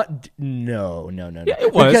 Destiny 1? No. Yeah,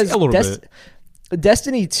 it was Because a little bit.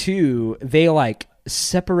 Destiny 2, they like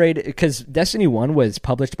separated because Destiny 1 was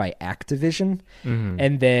published by Activision, Mm-hmm.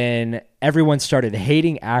 and then everyone started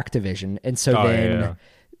hating Activision, and so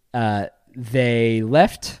they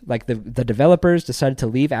left. Like the developers decided to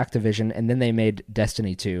leave Activision, and then they made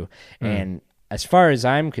Destiny 2. And as far as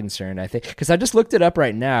I'm concerned, I think because I just looked it up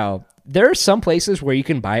right now, there are some places where you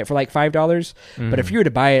can buy it for like $5, but if you were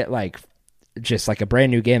to buy it like just like a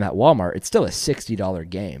brand new game at Walmart, it's still a $60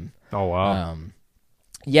 game. Oh, wow.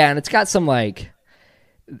 Yeah, and it's got some like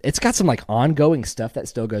ongoing stuff that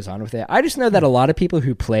still goes on with it. I just know that a lot of people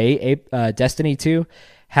who play Destiny 2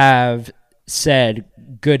 have said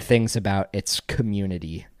good things about its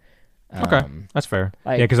community. Okay, that's fair.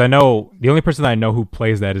 like- Yeah, because I know the only person that I know who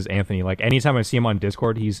plays that is Anthony. Like, anytime I see him on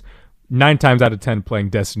Discord, he's 9 times out of 10 playing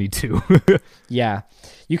Destiny 2. Yeah.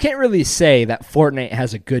 You can't really say that Fortnite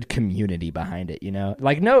has a good community behind it, you know?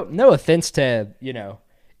 Like, no offense to, you know,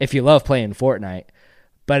 if you love playing Fortnite,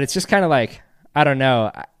 but it's just kind of like, I don't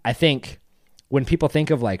know. I think when people think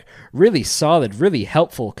of like really solid, really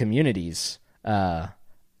helpful communities,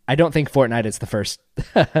 I don't think Fortnite is the first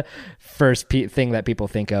thing that people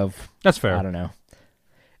think of. That's fair. I don't know.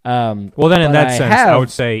 Well, then in but that sense, I would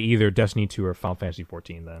say either Destiny 2 or Final Fantasy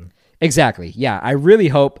 14 then. Exactly. Yeah, I really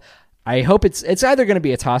hope. I hope it's either going to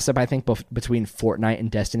be a toss up. I think between Fortnite and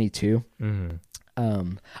Destiny 2.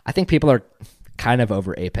 Mm-hmm. I think people are kind of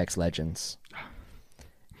over Apex Legends,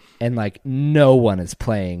 and like no one is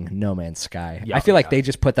playing No Man's Sky. Yeah, I feel like they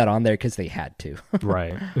just put that on there because they had to.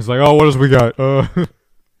 Right. It's like, oh, what else we got?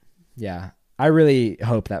 Yeah, I really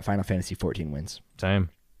hope that Final Fantasy 14 wins. Same.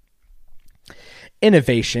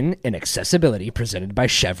 Innovation in accessibility presented by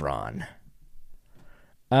Chevron.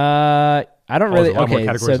 I don't really.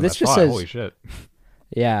 Okay, so this just says. Holy shit.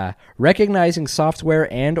 Yeah, recognizing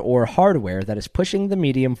software and or hardware that is pushing the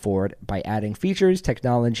medium forward by adding features,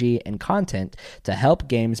 technology, and content to help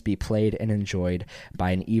games be played and enjoyed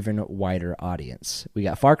by an even wider audience. We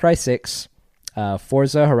got Far Cry 6,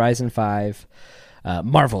 Forza Horizon 5,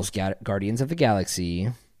 Marvel's Guardians of the Galaxy,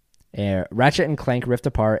 Ratchet and Clank Rift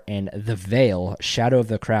Apart, and The Veil, Shadow of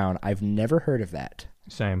the Crown. I've never heard of that.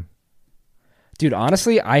 Same. Dude,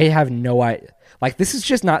 honestly, I have no idea. Like, this is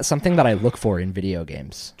just not something that I look for in video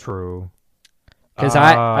games. True. Because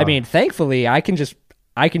I mean, thankfully, I can just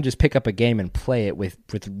pick up a game and play it with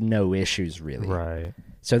no issues, really. Right.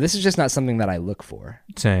 So this is just not something that I look for.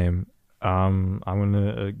 Same. I'm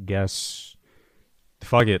gonna guess.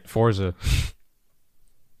 Fuck it, Forza.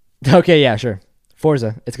 Okay, yeah, sure.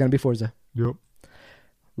 Forza. It's gonna be Forza. Yep.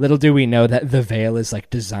 Little do we know that The Veil is like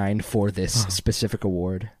designed for this specific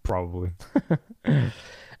award. Probably.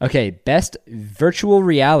 Okay, best virtual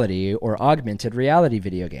reality or augmented reality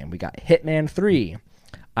video game. We got Hitman 3,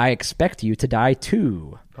 I Expect You to Die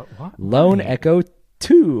 2, What? Lone Echo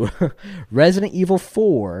 2, Resident Evil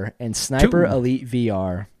 4, and Sniper Elite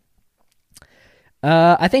VR.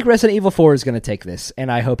 I think Resident Evil 4 is going to take this,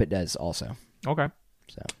 and I hope it does also. Okay.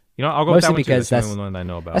 So You know, I'll go with that mostly one too. because That's the only one I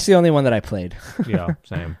know about. that's the only one that I played. Yeah,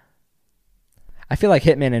 same. I feel like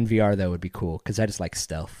Hitman in VR, though, would be cool because I just like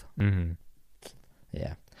stealth. Mm-hmm.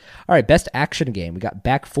 Yeah. All right, best action game. We got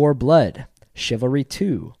Back 4 Blood, Chivalry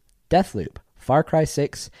 2, Deathloop, Far Cry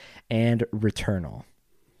 6, and Returnal.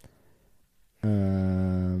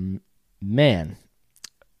 Man,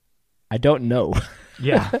 I don't know.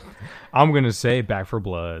 Yeah. I'm going to say Back for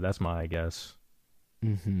Blood. That's my guess.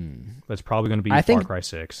 Mm-hmm. That's probably going to be I think- Far Cry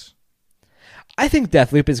 6. I think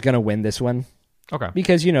Deathloop is going to win this one Okay.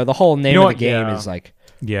 because, you know, the whole name You know of what? the game Yeah. is like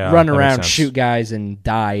Yeah. run that makes around, sense. shoot guys, and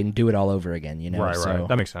die and do it all over again, you know? Right, So right.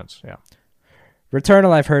 That makes sense. Yeah.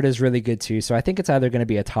 Returnal, I've heard, is really good too. So I think it's either going to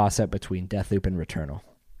be a toss-up between Deathloop and Returnal.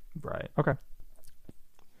 Right. Okay.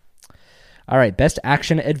 All right, best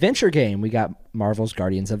action adventure game. We got Marvel's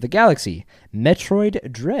Guardians of the Galaxy,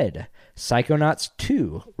 Metroid Dread, Psychonauts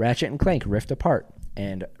 2, Ratchet and Clank Rift Apart,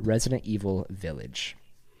 and Resident Evil Village.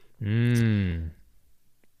 Well,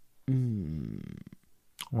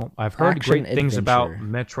 I've heard Action great things about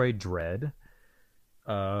adventure. Metroid Dread.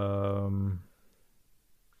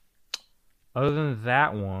 Other than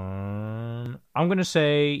that one, I'm going to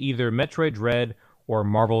say either Metroid Dread or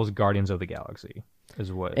Marvel's Guardians of the Galaxy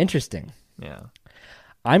is what. Interesting. Yeah.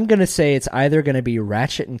 I'm gonna say it's either gonna be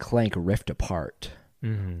Ratchet and Clank Rift Apart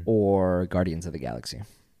or Guardians of the Galaxy.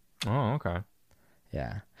 Oh, okay.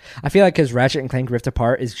 Yeah, I feel like because Ratchet and Clank Rift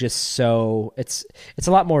Apart is just so it's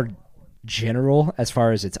a lot more general as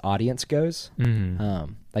far as its audience goes.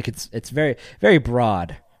 Like it's very very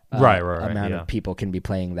broad. Right. Amount of people can be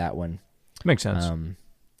playing that one. Makes sense. And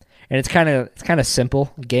it's kind of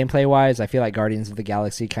simple gameplay wise. I feel like Guardians of the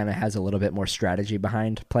Galaxy kind of has a little bit more strategy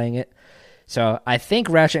behind playing it. So I think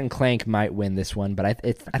Ratchet and Clank might win this one, but I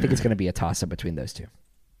think it's going to be a toss up between those two.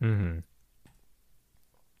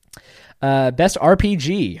 Best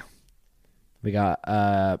RPG. We got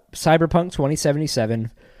Cyberpunk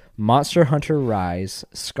 2077, Monster Hunter Rise,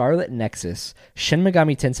 Scarlet Nexus, Shin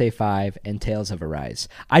Megami Tensei 5, and Tales of Arise.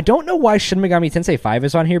 I don't know why Shin Megami Tensei 5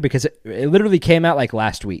 is on here because it literally came out like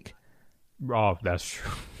last week. Oh, that's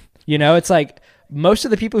true. You know, it's like most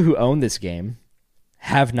of the people who own this game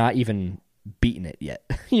have not even beaten it yet,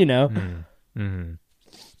 you know?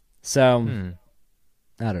 So,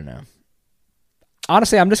 I don't know.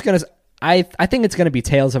 Honestly, I'm just going to... I think it's going to be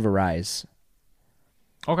Tales of Arise.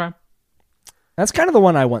 Okay. That's kind of the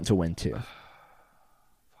one I want to win too.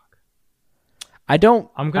 I don't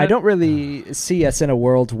really see us in a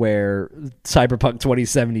world where Cyberpunk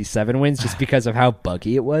 2077 wins just because of how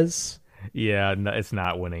buggy it was. Yeah, no, it's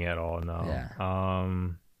not winning at all. No. Yeah.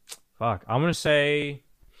 Fuck. I'm gonna say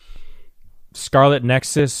Scarlet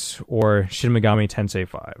Nexus or Shin Megami Tensei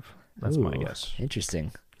 5. That's my guess.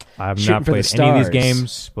 Interesting. I have Shooting not for the played any of these stars.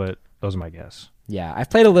 games, but those are my guess. Yeah, I've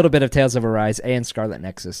played a little bit of Tales of Arise and Scarlet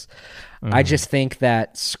Nexus. I just think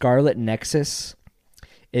that Scarlet Nexus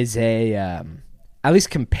is a, at least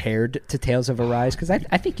compared to Tales of Arise, because I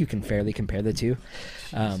think you can fairly compare the two.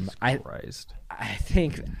 I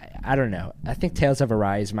think, I don't know. I think Tales of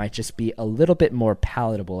Arise might just be a little bit more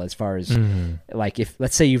palatable as far as, like, if,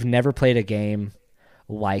 let's say you've never played a game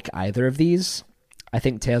like either of these, I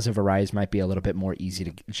think Tales of Arise might be a little bit more easy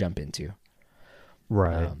to jump into.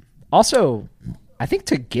 Right. Also, I think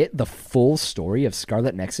to get the full story of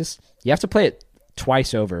Scarlet Nexus, you have to play it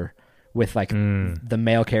twice over with like the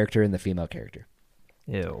male character and the female character.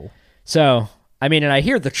 Ew. So, I mean, and I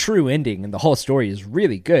hear the true ending and the whole story is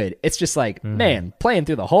really good. It's just like, man, playing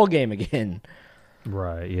through the whole game again.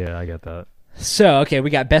 Right. Yeah, I get that. So, okay, we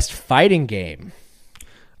got best fighting game.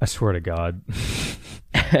 I swear to God.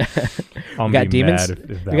 We got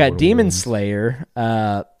Demon Slayer,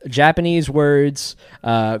 Japanese Words,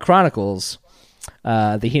 Chronicles,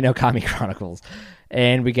 the Hinokami Chronicles,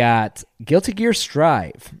 and we got Guilty Gear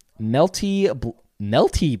Strive, Melty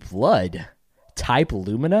Blood, Type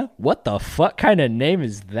Lumina. What the fuck kind of name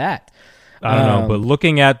is that? I don't know, but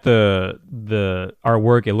looking at the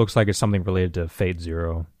artwork, it looks like it's something related to Fate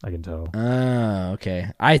Zero. I can tell. Oh, okay.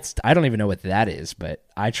 I don't even know what that is, but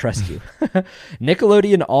I trust you.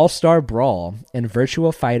 Nickelodeon All-Star Brawl and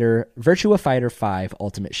Virtua Fighter 5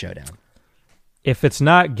 Ultimate Showdown. If it's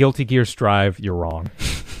not Guilty Gear Strive, you're wrong.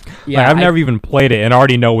 Yeah, like, I've never even played it and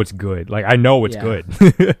already know it's good. Like, I know it's good.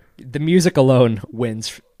 The music alone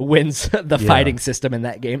wins the fighting system in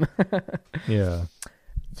that game. Yeah.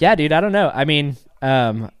 Yeah, dude, I don't know. I mean,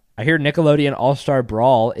 I hear Nickelodeon All-Star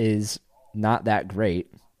Brawl is not that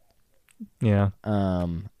great. Yeah. I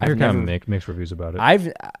hear kind of mixed reviews about it.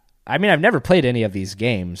 I've never played any of these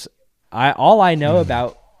games. All I know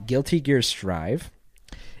about Guilty Gear Strive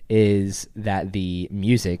is that the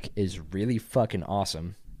music is really fucking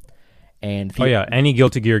awesome. And any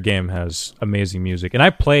Guilty Gear game has amazing music. And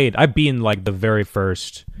I've been like the very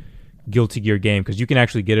first Guilty Gear game because you can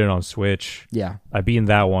actually get it on Switch. Yeah, I've been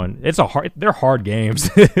that one. They're hard games.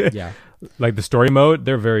 Yeah, like the story mode,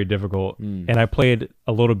 they're very difficult. And I played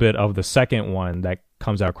a little bit of the second one that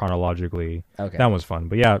comes out chronologically. Okay, that was fun.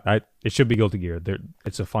 But yeah, it should be Guilty Gear.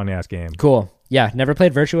 It's a fun ass game. Cool. Yeah, never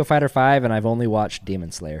played Virtua Fighter 5, and I've only watched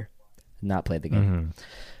Demon Slayer. Not played the game.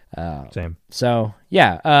 Same. So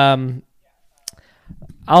yeah,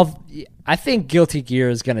 I think Guilty Gear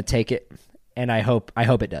is gonna take it, and I hope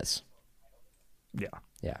it does. Yeah.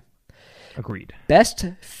 Agreed. Best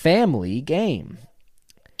family game.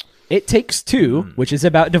 It Takes Two, which is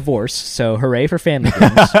about divorce, so hooray for family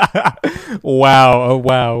games. Wow. Oh,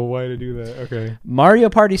 wow. Why did I do that? Okay. Mario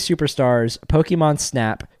Party Superstars, Pokemon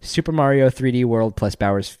Snap, Super Mario 3D World plus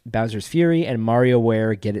Bowser's Fury, and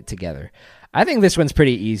MarioWare Get It Together. I think this one's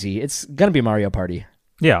pretty easy. It's going to be Mario Party.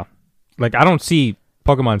 Yeah. Like, I don't see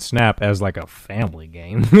Pokemon Snap as like a family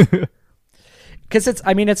game. Because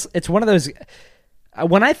it's one of those...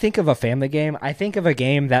 When I think of a family game, I think of a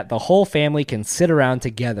game that the whole family can sit around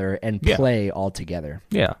together and play all together.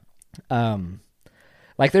 Yeah.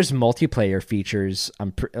 Like there's multiplayer features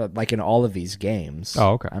like in all of these games.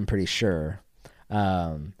 Oh, okay. I'm pretty sure.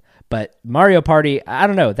 But Mario Party, I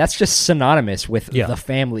don't know. That's just synonymous with Yeah. the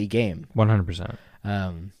family game. 100%.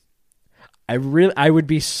 I would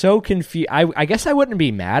be so confused. I guess I wouldn't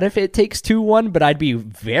be mad if It Takes Two won, but I'd be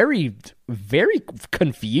very, very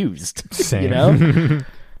confused. Same. You know.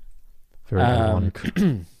 Very ironic.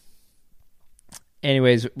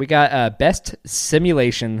 Anyways, we got best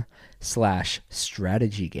simulation /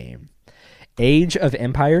 strategy game: Age of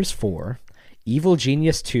Empires 4, Evil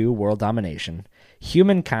Genius 2 World Domination,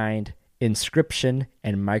 Humankind, Inscription,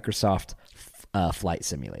 and Microsoft Flight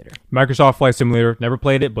Simulator. Microsoft Flight Simulator. Never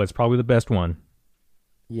played it, but it's probably the best one.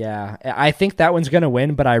 Yeah, I think that one's going to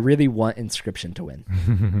win, but I really want Inscription to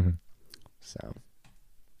win. So,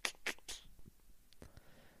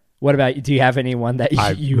 what about you? Do you have anyone that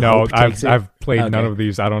you No, hope takes it? I've played Okay. none of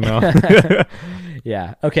these. I don't know.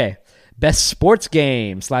 Yeah. Okay. Best sports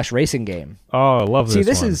game / racing game. Oh, I love this. See,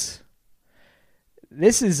 this one.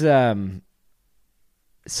 is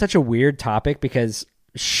such a weird topic because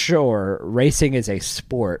sure, racing is a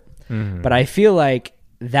sport, but I feel like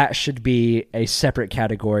that should be a separate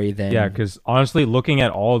category than Yeah, because honestly, looking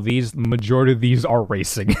at all of these, the majority of these are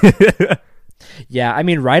racing. Yeah, I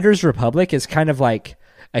mean, Riders Republic is kind of like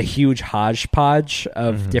a huge hodgepodge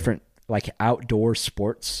of different like outdoor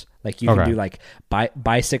sports. Like you can do like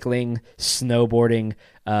bicycling, snowboarding,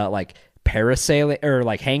 like parasailing or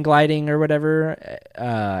like hang gliding or whatever,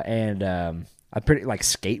 and I'm pretty like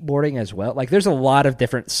skateboarding as well. Like there's a lot of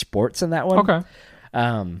different sports in that one. Okay.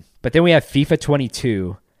 But then we have FIFA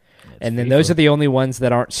 22, and then FIFA. those are the only ones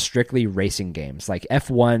that aren't strictly racing games, like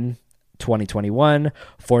F1 2021,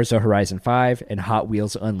 Forza Horizon 5, and Hot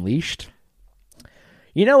Wheels Unleashed.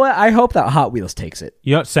 You know what? I hope that Hot Wheels takes it.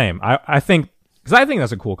 Yeah, same. I think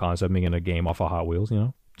that's a cool concept, making a game off of Hot Wheels. You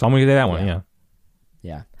know, so I'm gonna do that one. Yeah.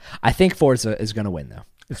 Yeah. I think Forza is going to win, though.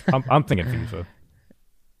 I'm thinking FIFA.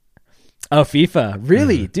 Oh, FIFA.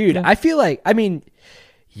 Really? Dude, Yeah. I feel like, I mean,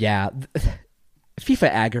 yeah, FIFA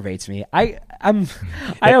aggravates me. I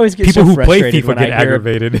always get People so who play frustrated FIFA when get I hear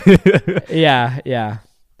aggravated. Yeah.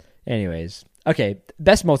 Anyways. Okay,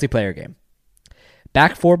 best multiplayer game.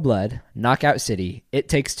 Back 4 Blood, Knockout City, It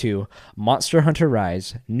Takes Two, Monster Hunter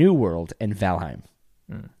Rise, New World, and Valheim.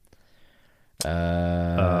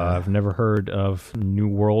 I've never heard of New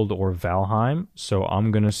World or Valheim, so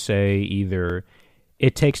I'm gonna say either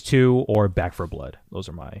It Takes Two or Back 4 Blood. Those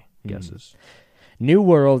are my guesses. New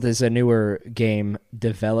World is a newer game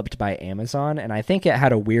developed by Amazon, and I think it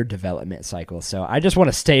had a weird development cycle, so I just want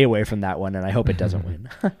to stay away from that one, and I hope it doesn't win.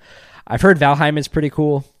 I've heard Valheim is pretty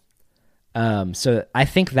cool, so I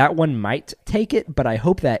think that one might take it, but I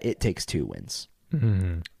hope that It Takes Two wins.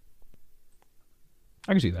 I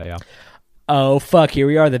can see that. Yeah. Oh, fuck, here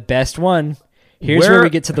we are, the best one. Here's where we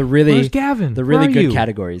get to the really, where's Gavin? the Where really are good you?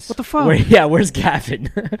 categories. What the fuck? Where's Gavin?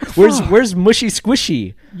 Where's Mushy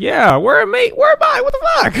Squishy? Yeah. Where am I? What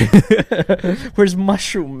the fuck? Where's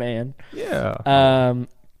Mushroom Man? Yeah.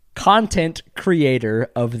 Content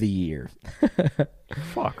Creator of the Year.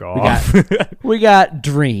 Fuck off. We got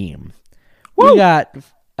Dream. We got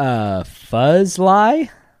Fuzzly.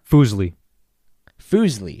 Foosley.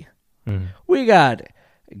 We got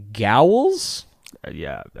Gowls.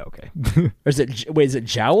 Yeah. Okay. Or is it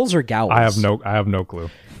Jowls or Gowls? I have no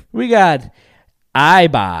clue. We got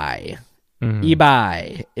Ibai.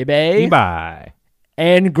 Ibai. Bye.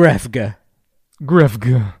 And Grefga.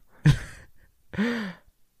 Grefga.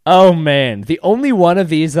 Oh man, the only one of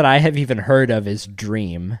these that I have even heard of is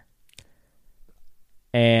Dream.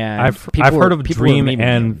 And I've heard of Dream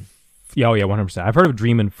and 100%. I've heard of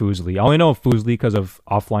Dream and Foosley. I only know of Foosley because of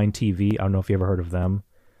Offline TV. I don't know if you ever heard of them.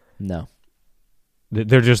 No.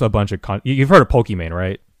 They're just a bunch of you've heard of Pokimane,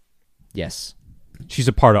 right? Yes. She's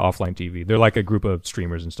a part of Offline TV. They're like a group of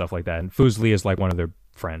streamers and stuff like that. And Foosley is like one of their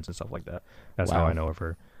friends and stuff like that. That's how I know of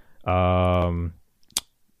her.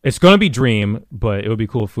 It's gonna be Dream, but it would be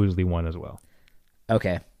cool if Foosley won as well.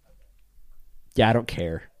 Okay. Yeah, I don't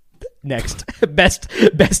care. Next, best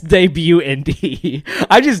debut indie.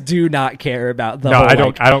 I just do not care about the. No, whole, I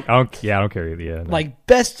don't. Yeah, I don't care either. Yeah, no. Like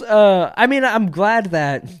best. I mean, I'm glad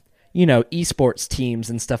that esports teams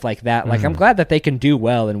and stuff like that. Like, I'm glad that they can do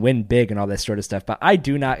well and win big and all this sort of stuff. But I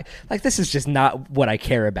do not like. This is just not what I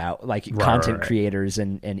care about. Like content creators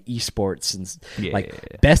and esports and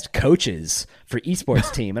like best coaches for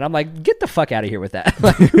esports team. And I'm like, get the fuck out of here with that.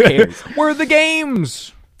 Like, who cares? Where are the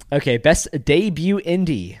games? Okay, best debut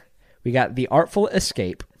indie. We got The Artful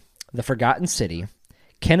Escape, The Forgotten City,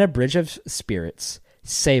 Kenna Bridge of Spirits,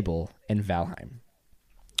 Sable, and Valheim.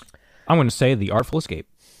 I'm going to say The Artful Escape.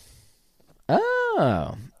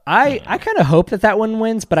 Oh, I kind of hope that one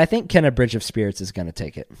wins, but I think Kenna Bridge of Spirits is going to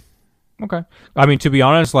take it. Okay. I mean, to be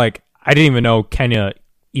honest, like I didn't even know Kenya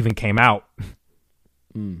even came out.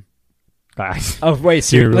 Oh wait,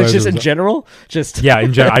 so like just in general, just yeah,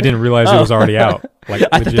 in general, I didn't realize it was already out. Like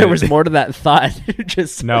I thought there was more to that thought.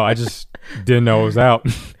 Just no, I just didn't know it was out.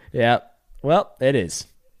 Yeah, well, it is.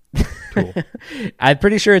 Cool. I'm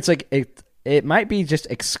pretty sure it's like it might be just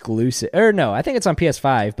exclusive, or no, I think it's on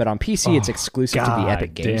PS5, but on PC it's exclusive to the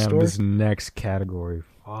Epic Game Store. This next category.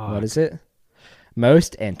 Fuck. What is it?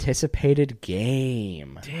 Most anticipated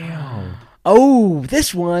game. Damn. Oh,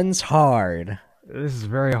 this one's hard. This is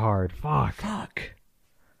very hard. Fuck. All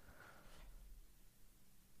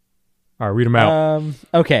right, read them out.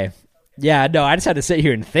 Okay. Yeah, no, I just had to sit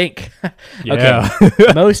here and think. Yeah.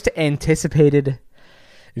 Okay. Most anticipated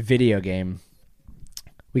video game.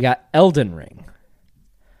 We got Elden Ring.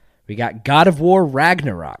 We got God of War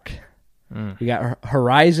Ragnarok. We got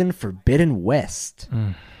Horizon Forbidden West.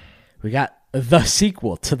 We got the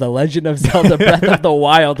sequel to The Legend of Zelda Breath of the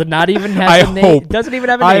Wild. Not even has a name. Doesn't even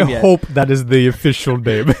have a name yet. I hope that is the official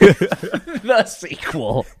name. The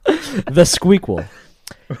sequel. The squeakquel.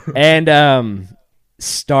 And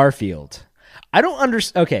Starfield. I don't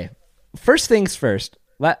understand. Okay, first things first.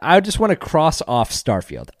 I just want to cross off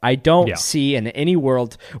Starfield. I don't see in any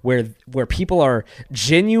world where people are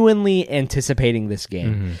genuinely anticipating this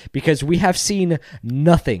game because we have seen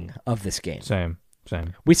nothing of this game. Same.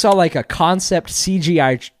 We saw like a concept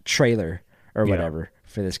CGI trailer or whatever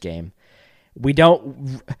for this game. We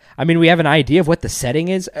don't. I mean, we have an idea of what the setting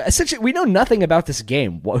is. Essentially, we know nothing about this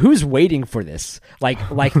game. Who's waiting for this?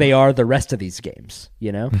 Like they are the rest of these games.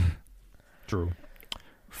 You know. True.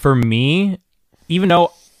 For me, even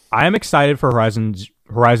though I am excited for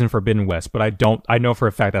Horizon Forbidden West, but I know for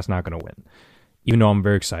a fact that's not going to win. Even though I'm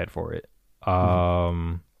very excited for it.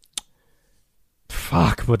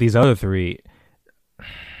 Fuck. But these other three.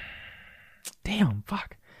 Damn.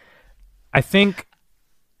 Fuck. I think.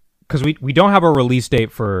 Because we don't have a release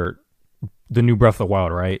date for the new Breath of the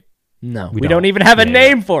Wild, right? No, we don't even have a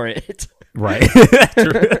name for it. Right.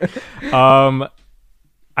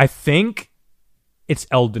 I think it's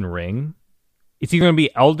Elden Ring. It's either going to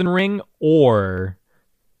be Elden Ring or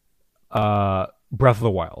Breath of the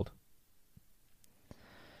Wild.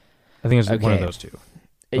 I think it's one of those two.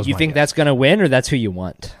 You think that's going to win, or that's who you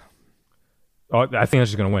want? Oh, I think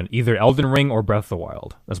that's just going to win. Either Elden Ring or Breath of the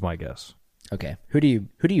Wild. That's my guess. Okay, who do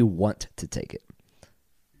you want to take it?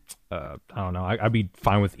 I don't know. I'd be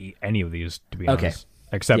fine with any of these, to be honest,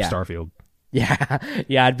 except Starfield. Yeah,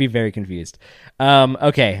 I'd be very confused.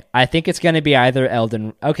 Okay, I think it's going to be either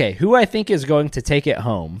Elden. Okay, who I think is going to take it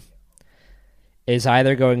home is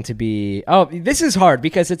either going to be. Oh, this is hard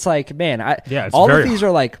because it's like, man, all of these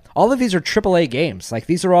are AAA games. Like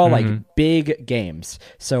these are all like big games.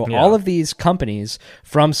 So all of these companies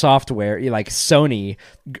from software, like Sony,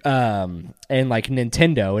 and like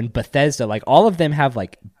Nintendo and Bethesda, like all of them have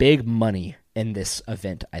like big money in this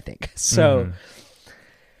event, I think. So,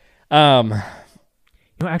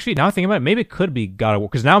 actually, now I'm thinking about it, maybe it could be God of War,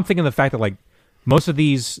 because now I'm thinking of the fact that like most of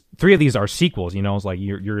three of these are sequels. You know, it's like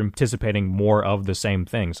you're anticipating more of the same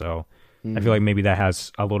thing. So I feel like maybe that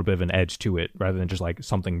has a little bit of an edge to it rather than just like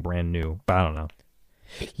something brand new. But I don't know.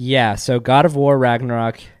 Yeah. So God of War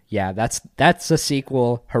Ragnarok. Yeah, that's a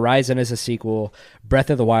sequel. Horizon is a sequel. Breath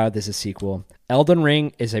of the Wild is a sequel. Elden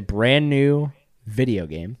Ring is a brand new video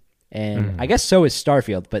game. And I guess so is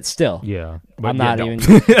Starfield, but still. Yeah. But I'm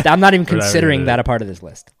not even considering that a part of this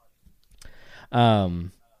list.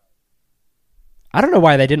 I don't know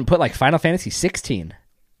why they didn't put like Final Fantasy 16.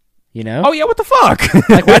 You know? Oh yeah, what the fuck?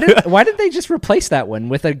 Like why did they just replace that one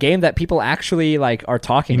with a game that people actually like are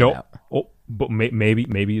talking about? Oh, but maybe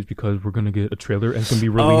it's because we're gonna get a trailer and it's gonna be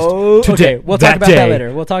released today. Okay, we'll talk about that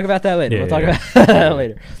later. We'll talk about that later.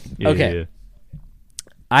 Okay. Yeah.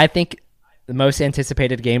 I think the most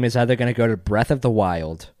anticipated game is either going to go to Breath of the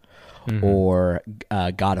Wild or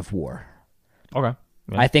God of War. Okay.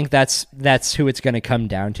 Yeah. I think that's who it's going to come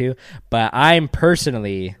down to. But I'm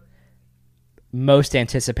personally most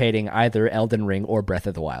anticipating either Elden Ring or Breath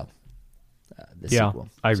of the Wild. Sequel.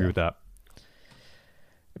 I agree with that.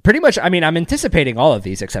 Pretty much, I mean, I'm anticipating all of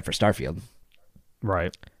these except for Starfield.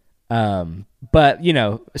 Right. But, you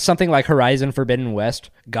know, something like Horizon Forbidden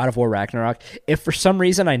West, God of War Ragnarok, if for some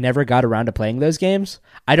reason I never got around to playing those games,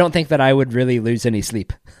 I don't think that I would really lose any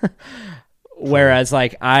sleep. Whereas,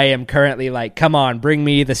 like, I am currently like, come on, bring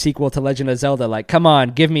me the sequel to Legend of Zelda. Like, come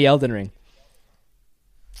on, give me Elden Ring.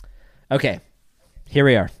 Okay, here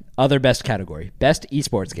we are. Other best category. Best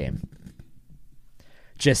esports game.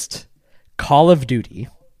 Just Call of Duty.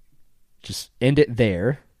 Just end it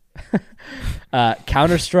there.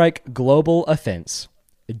 Counter-Strike Global Offense.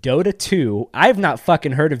 Dota 2. I've not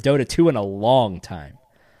fucking heard of Dota 2 in a long time.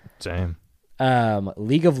 Same.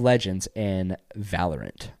 League of Legends, and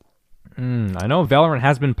Valorant. I know Valorant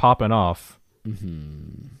has been popping off.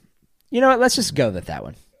 You know what? Let's just go with that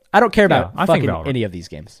one. I don't care about I think fucking Valorant. any of these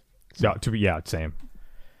games. Same.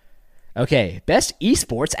 Okay, best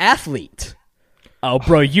esports athlete. Oh,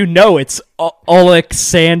 bro, you know it's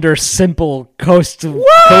Alexander Simple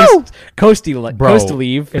Kostalev.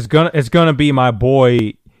 It's gonna be my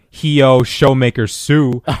boy Hio Showmaker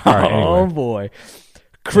Sue. All right, anyway. Oh boy,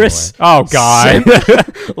 Chris. Anyway. Oh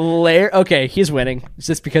god. Okay, he's winning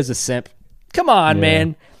just because of Simp. Come on,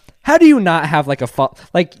 man. How do you not have like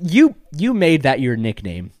like you made that your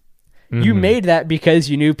nickname? You made that because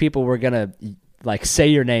you knew people were gonna like say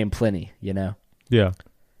your name plenty. You know. Yeah.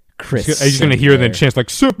 Chris. He's gonna hear the chance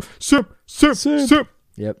like Simp.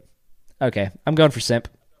 Yep. Okay, I'm going for Simp.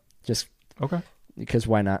 Just okay. Because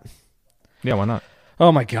why not? Yeah, why not?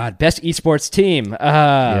 Oh my God! Best esports team.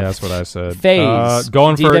 Yeah, that's what I said. FaZe.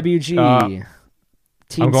 Going for DWG.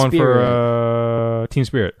 Team I'm going Spirit. for Team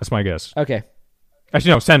Spirit. That's my guess. Okay.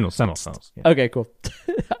 Actually, no, Sentinels. Yeah. Okay, cool.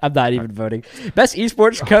 I'm not even voting. Best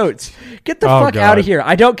esports coach. Get the Oh, fuck God. out of here.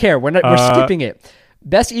 I don't care. We're skipping it.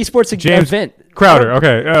 Best esports James event. Crowder.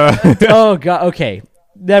 Okay. Oh God. Okay.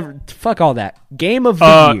 Never. Fuck all that. Game of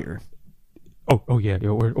the year. Oh yeah.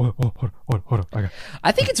 Hold on.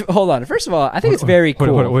 I think it's. Hold on. First of all, I think it's very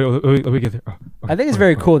cool. Wait, let me get there. Oh, okay, I think it's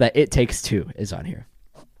very cool that It Takes Two is on here.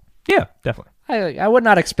 Yeah, definitely. I would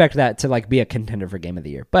not expect that to like be a contender for Game of the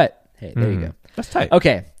Year, but hey, there you go. That's tight.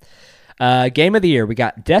 Okay. Game of the Year, we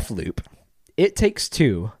got Deathloop, It Takes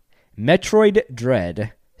Two, Metroid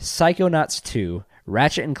Dread, Psychonauts 2,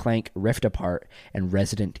 Ratchet and Clank Rift Apart, and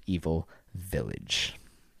Resident Evil Village.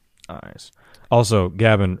 Nice. Also,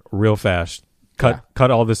 Gavin, real fast,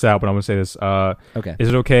 cut all this out, but I'm going to say this. Okay. Is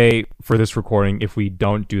it okay for this recording if we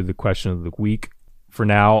don't do the question of the week for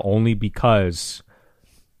now, only because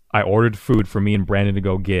I ordered food for me and Brandon to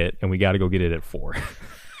go get, and we got to go get it at 4.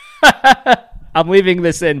 I'm leaving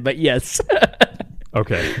this in, but yes.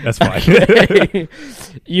 Okay, that's fine. Okay.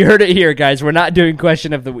 You heard it here, guys. We're not doing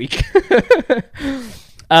question of the week.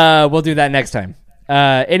 We'll do that next time.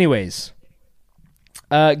 Anyways,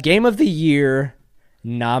 Game of the Year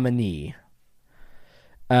nominee.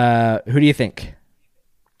 Who do you think?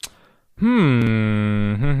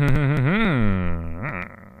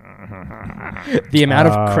 The amount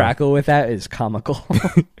of crackle with that is comical.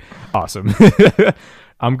 Awesome.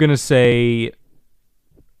 I'm gonna say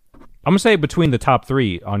between the top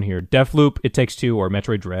 3 on here: Deathloop, It Takes Two, or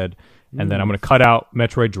Metroid Dread. And then I'm gonna cut out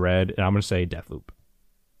Metroid Dread, and I'm gonna say Deathloop.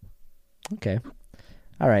 Okay.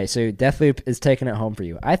 All right, so Deathloop is taking it home for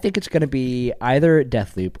you. I think it's going to be either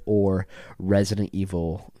Deathloop or Resident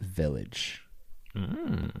Evil Village.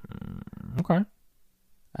 Okay.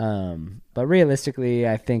 But realistically,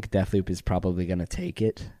 I think Deathloop is probably going to take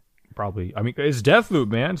it. Probably. I mean, it's Deathloop,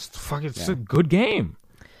 man. It's a good game.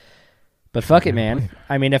 But fuck it, man.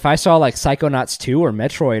 I mean, if I saw like Psychonauts 2 or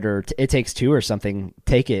Metroid or It Takes Two or something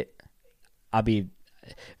take it, I'll be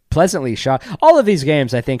pleasantly shocked. All of these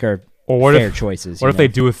games, I think, are fair choices. What if they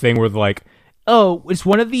do a thing where like, oh, it's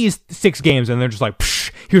one of these 6 games, and they're just like,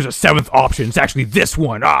 psh, here's a 7th option. It's actually this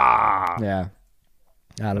one. Ah. Yeah.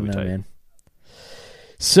 I don't know, man.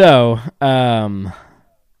 So,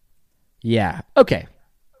 yeah. Okay.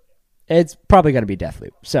 It's probably going to be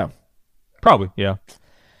Deathloop. So. Probably, yeah.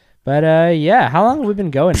 But, yeah. How long have we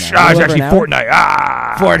been going now? It's actually Fortnite.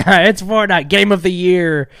 Fortnite. It's Fortnite. Game of the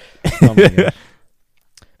Year. Oh, my God.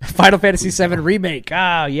 Final Fantasy VII Remake.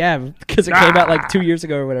 Oh, yeah. Because it came out like 2 years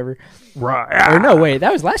ago or whatever. Right. Or no, wait.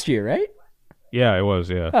 That was last year, right? Yeah, it was,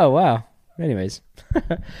 yeah. Oh, wow. Anyways.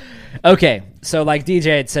 Okay. So like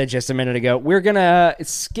DJ had said just a minute ago, we're going to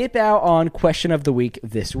skip out on question of the week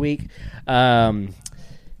this week.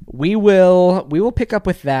 We will pick up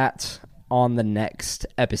with that on the next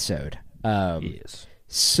episode. Yes.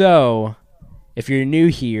 So if you're new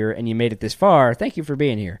here and you made it this far, thank you for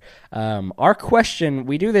being here. Our question,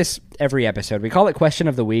 we do this every episode. We call it question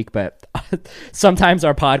of the week, but sometimes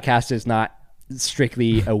our podcast is not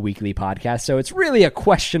strictly a weekly podcast. So it's really a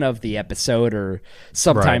question of the episode or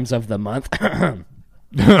sometimes of the month.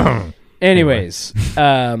 Anyways,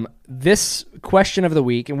 this question of the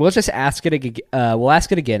week, and we'll just ask it. We'll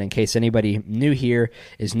ask it again in case anybody new here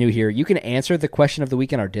is new here. You can answer the question of the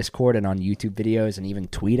week in our Discord and on YouTube videos, and even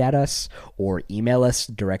tweet at us or email us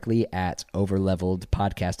directly at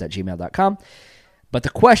overleveledpodcast@gmail.com. But the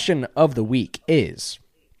question of the week is,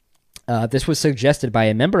 this was suggested by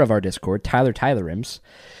a member of our Discord, Tyler.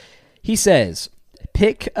 He says,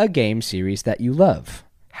 pick a game series that you love.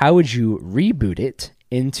 How would you reboot it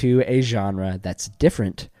into a genre that's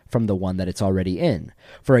different from the one that it's already in.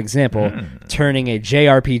 For example, turning a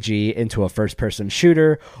JRPG into a first-person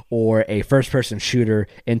shooter, or a first-person shooter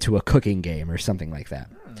into a cooking game, or something like that.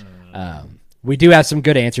 We do have some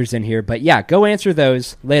good answers in here, but yeah, go answer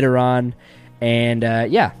those later on. And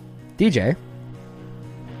yeah, DJ.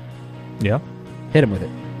 Yeah. Hit him with it.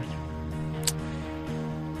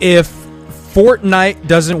 If Fortnite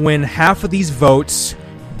doesn't win half of these votes,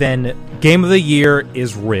 then Game of the Year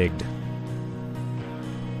is rigged.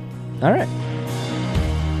 All right.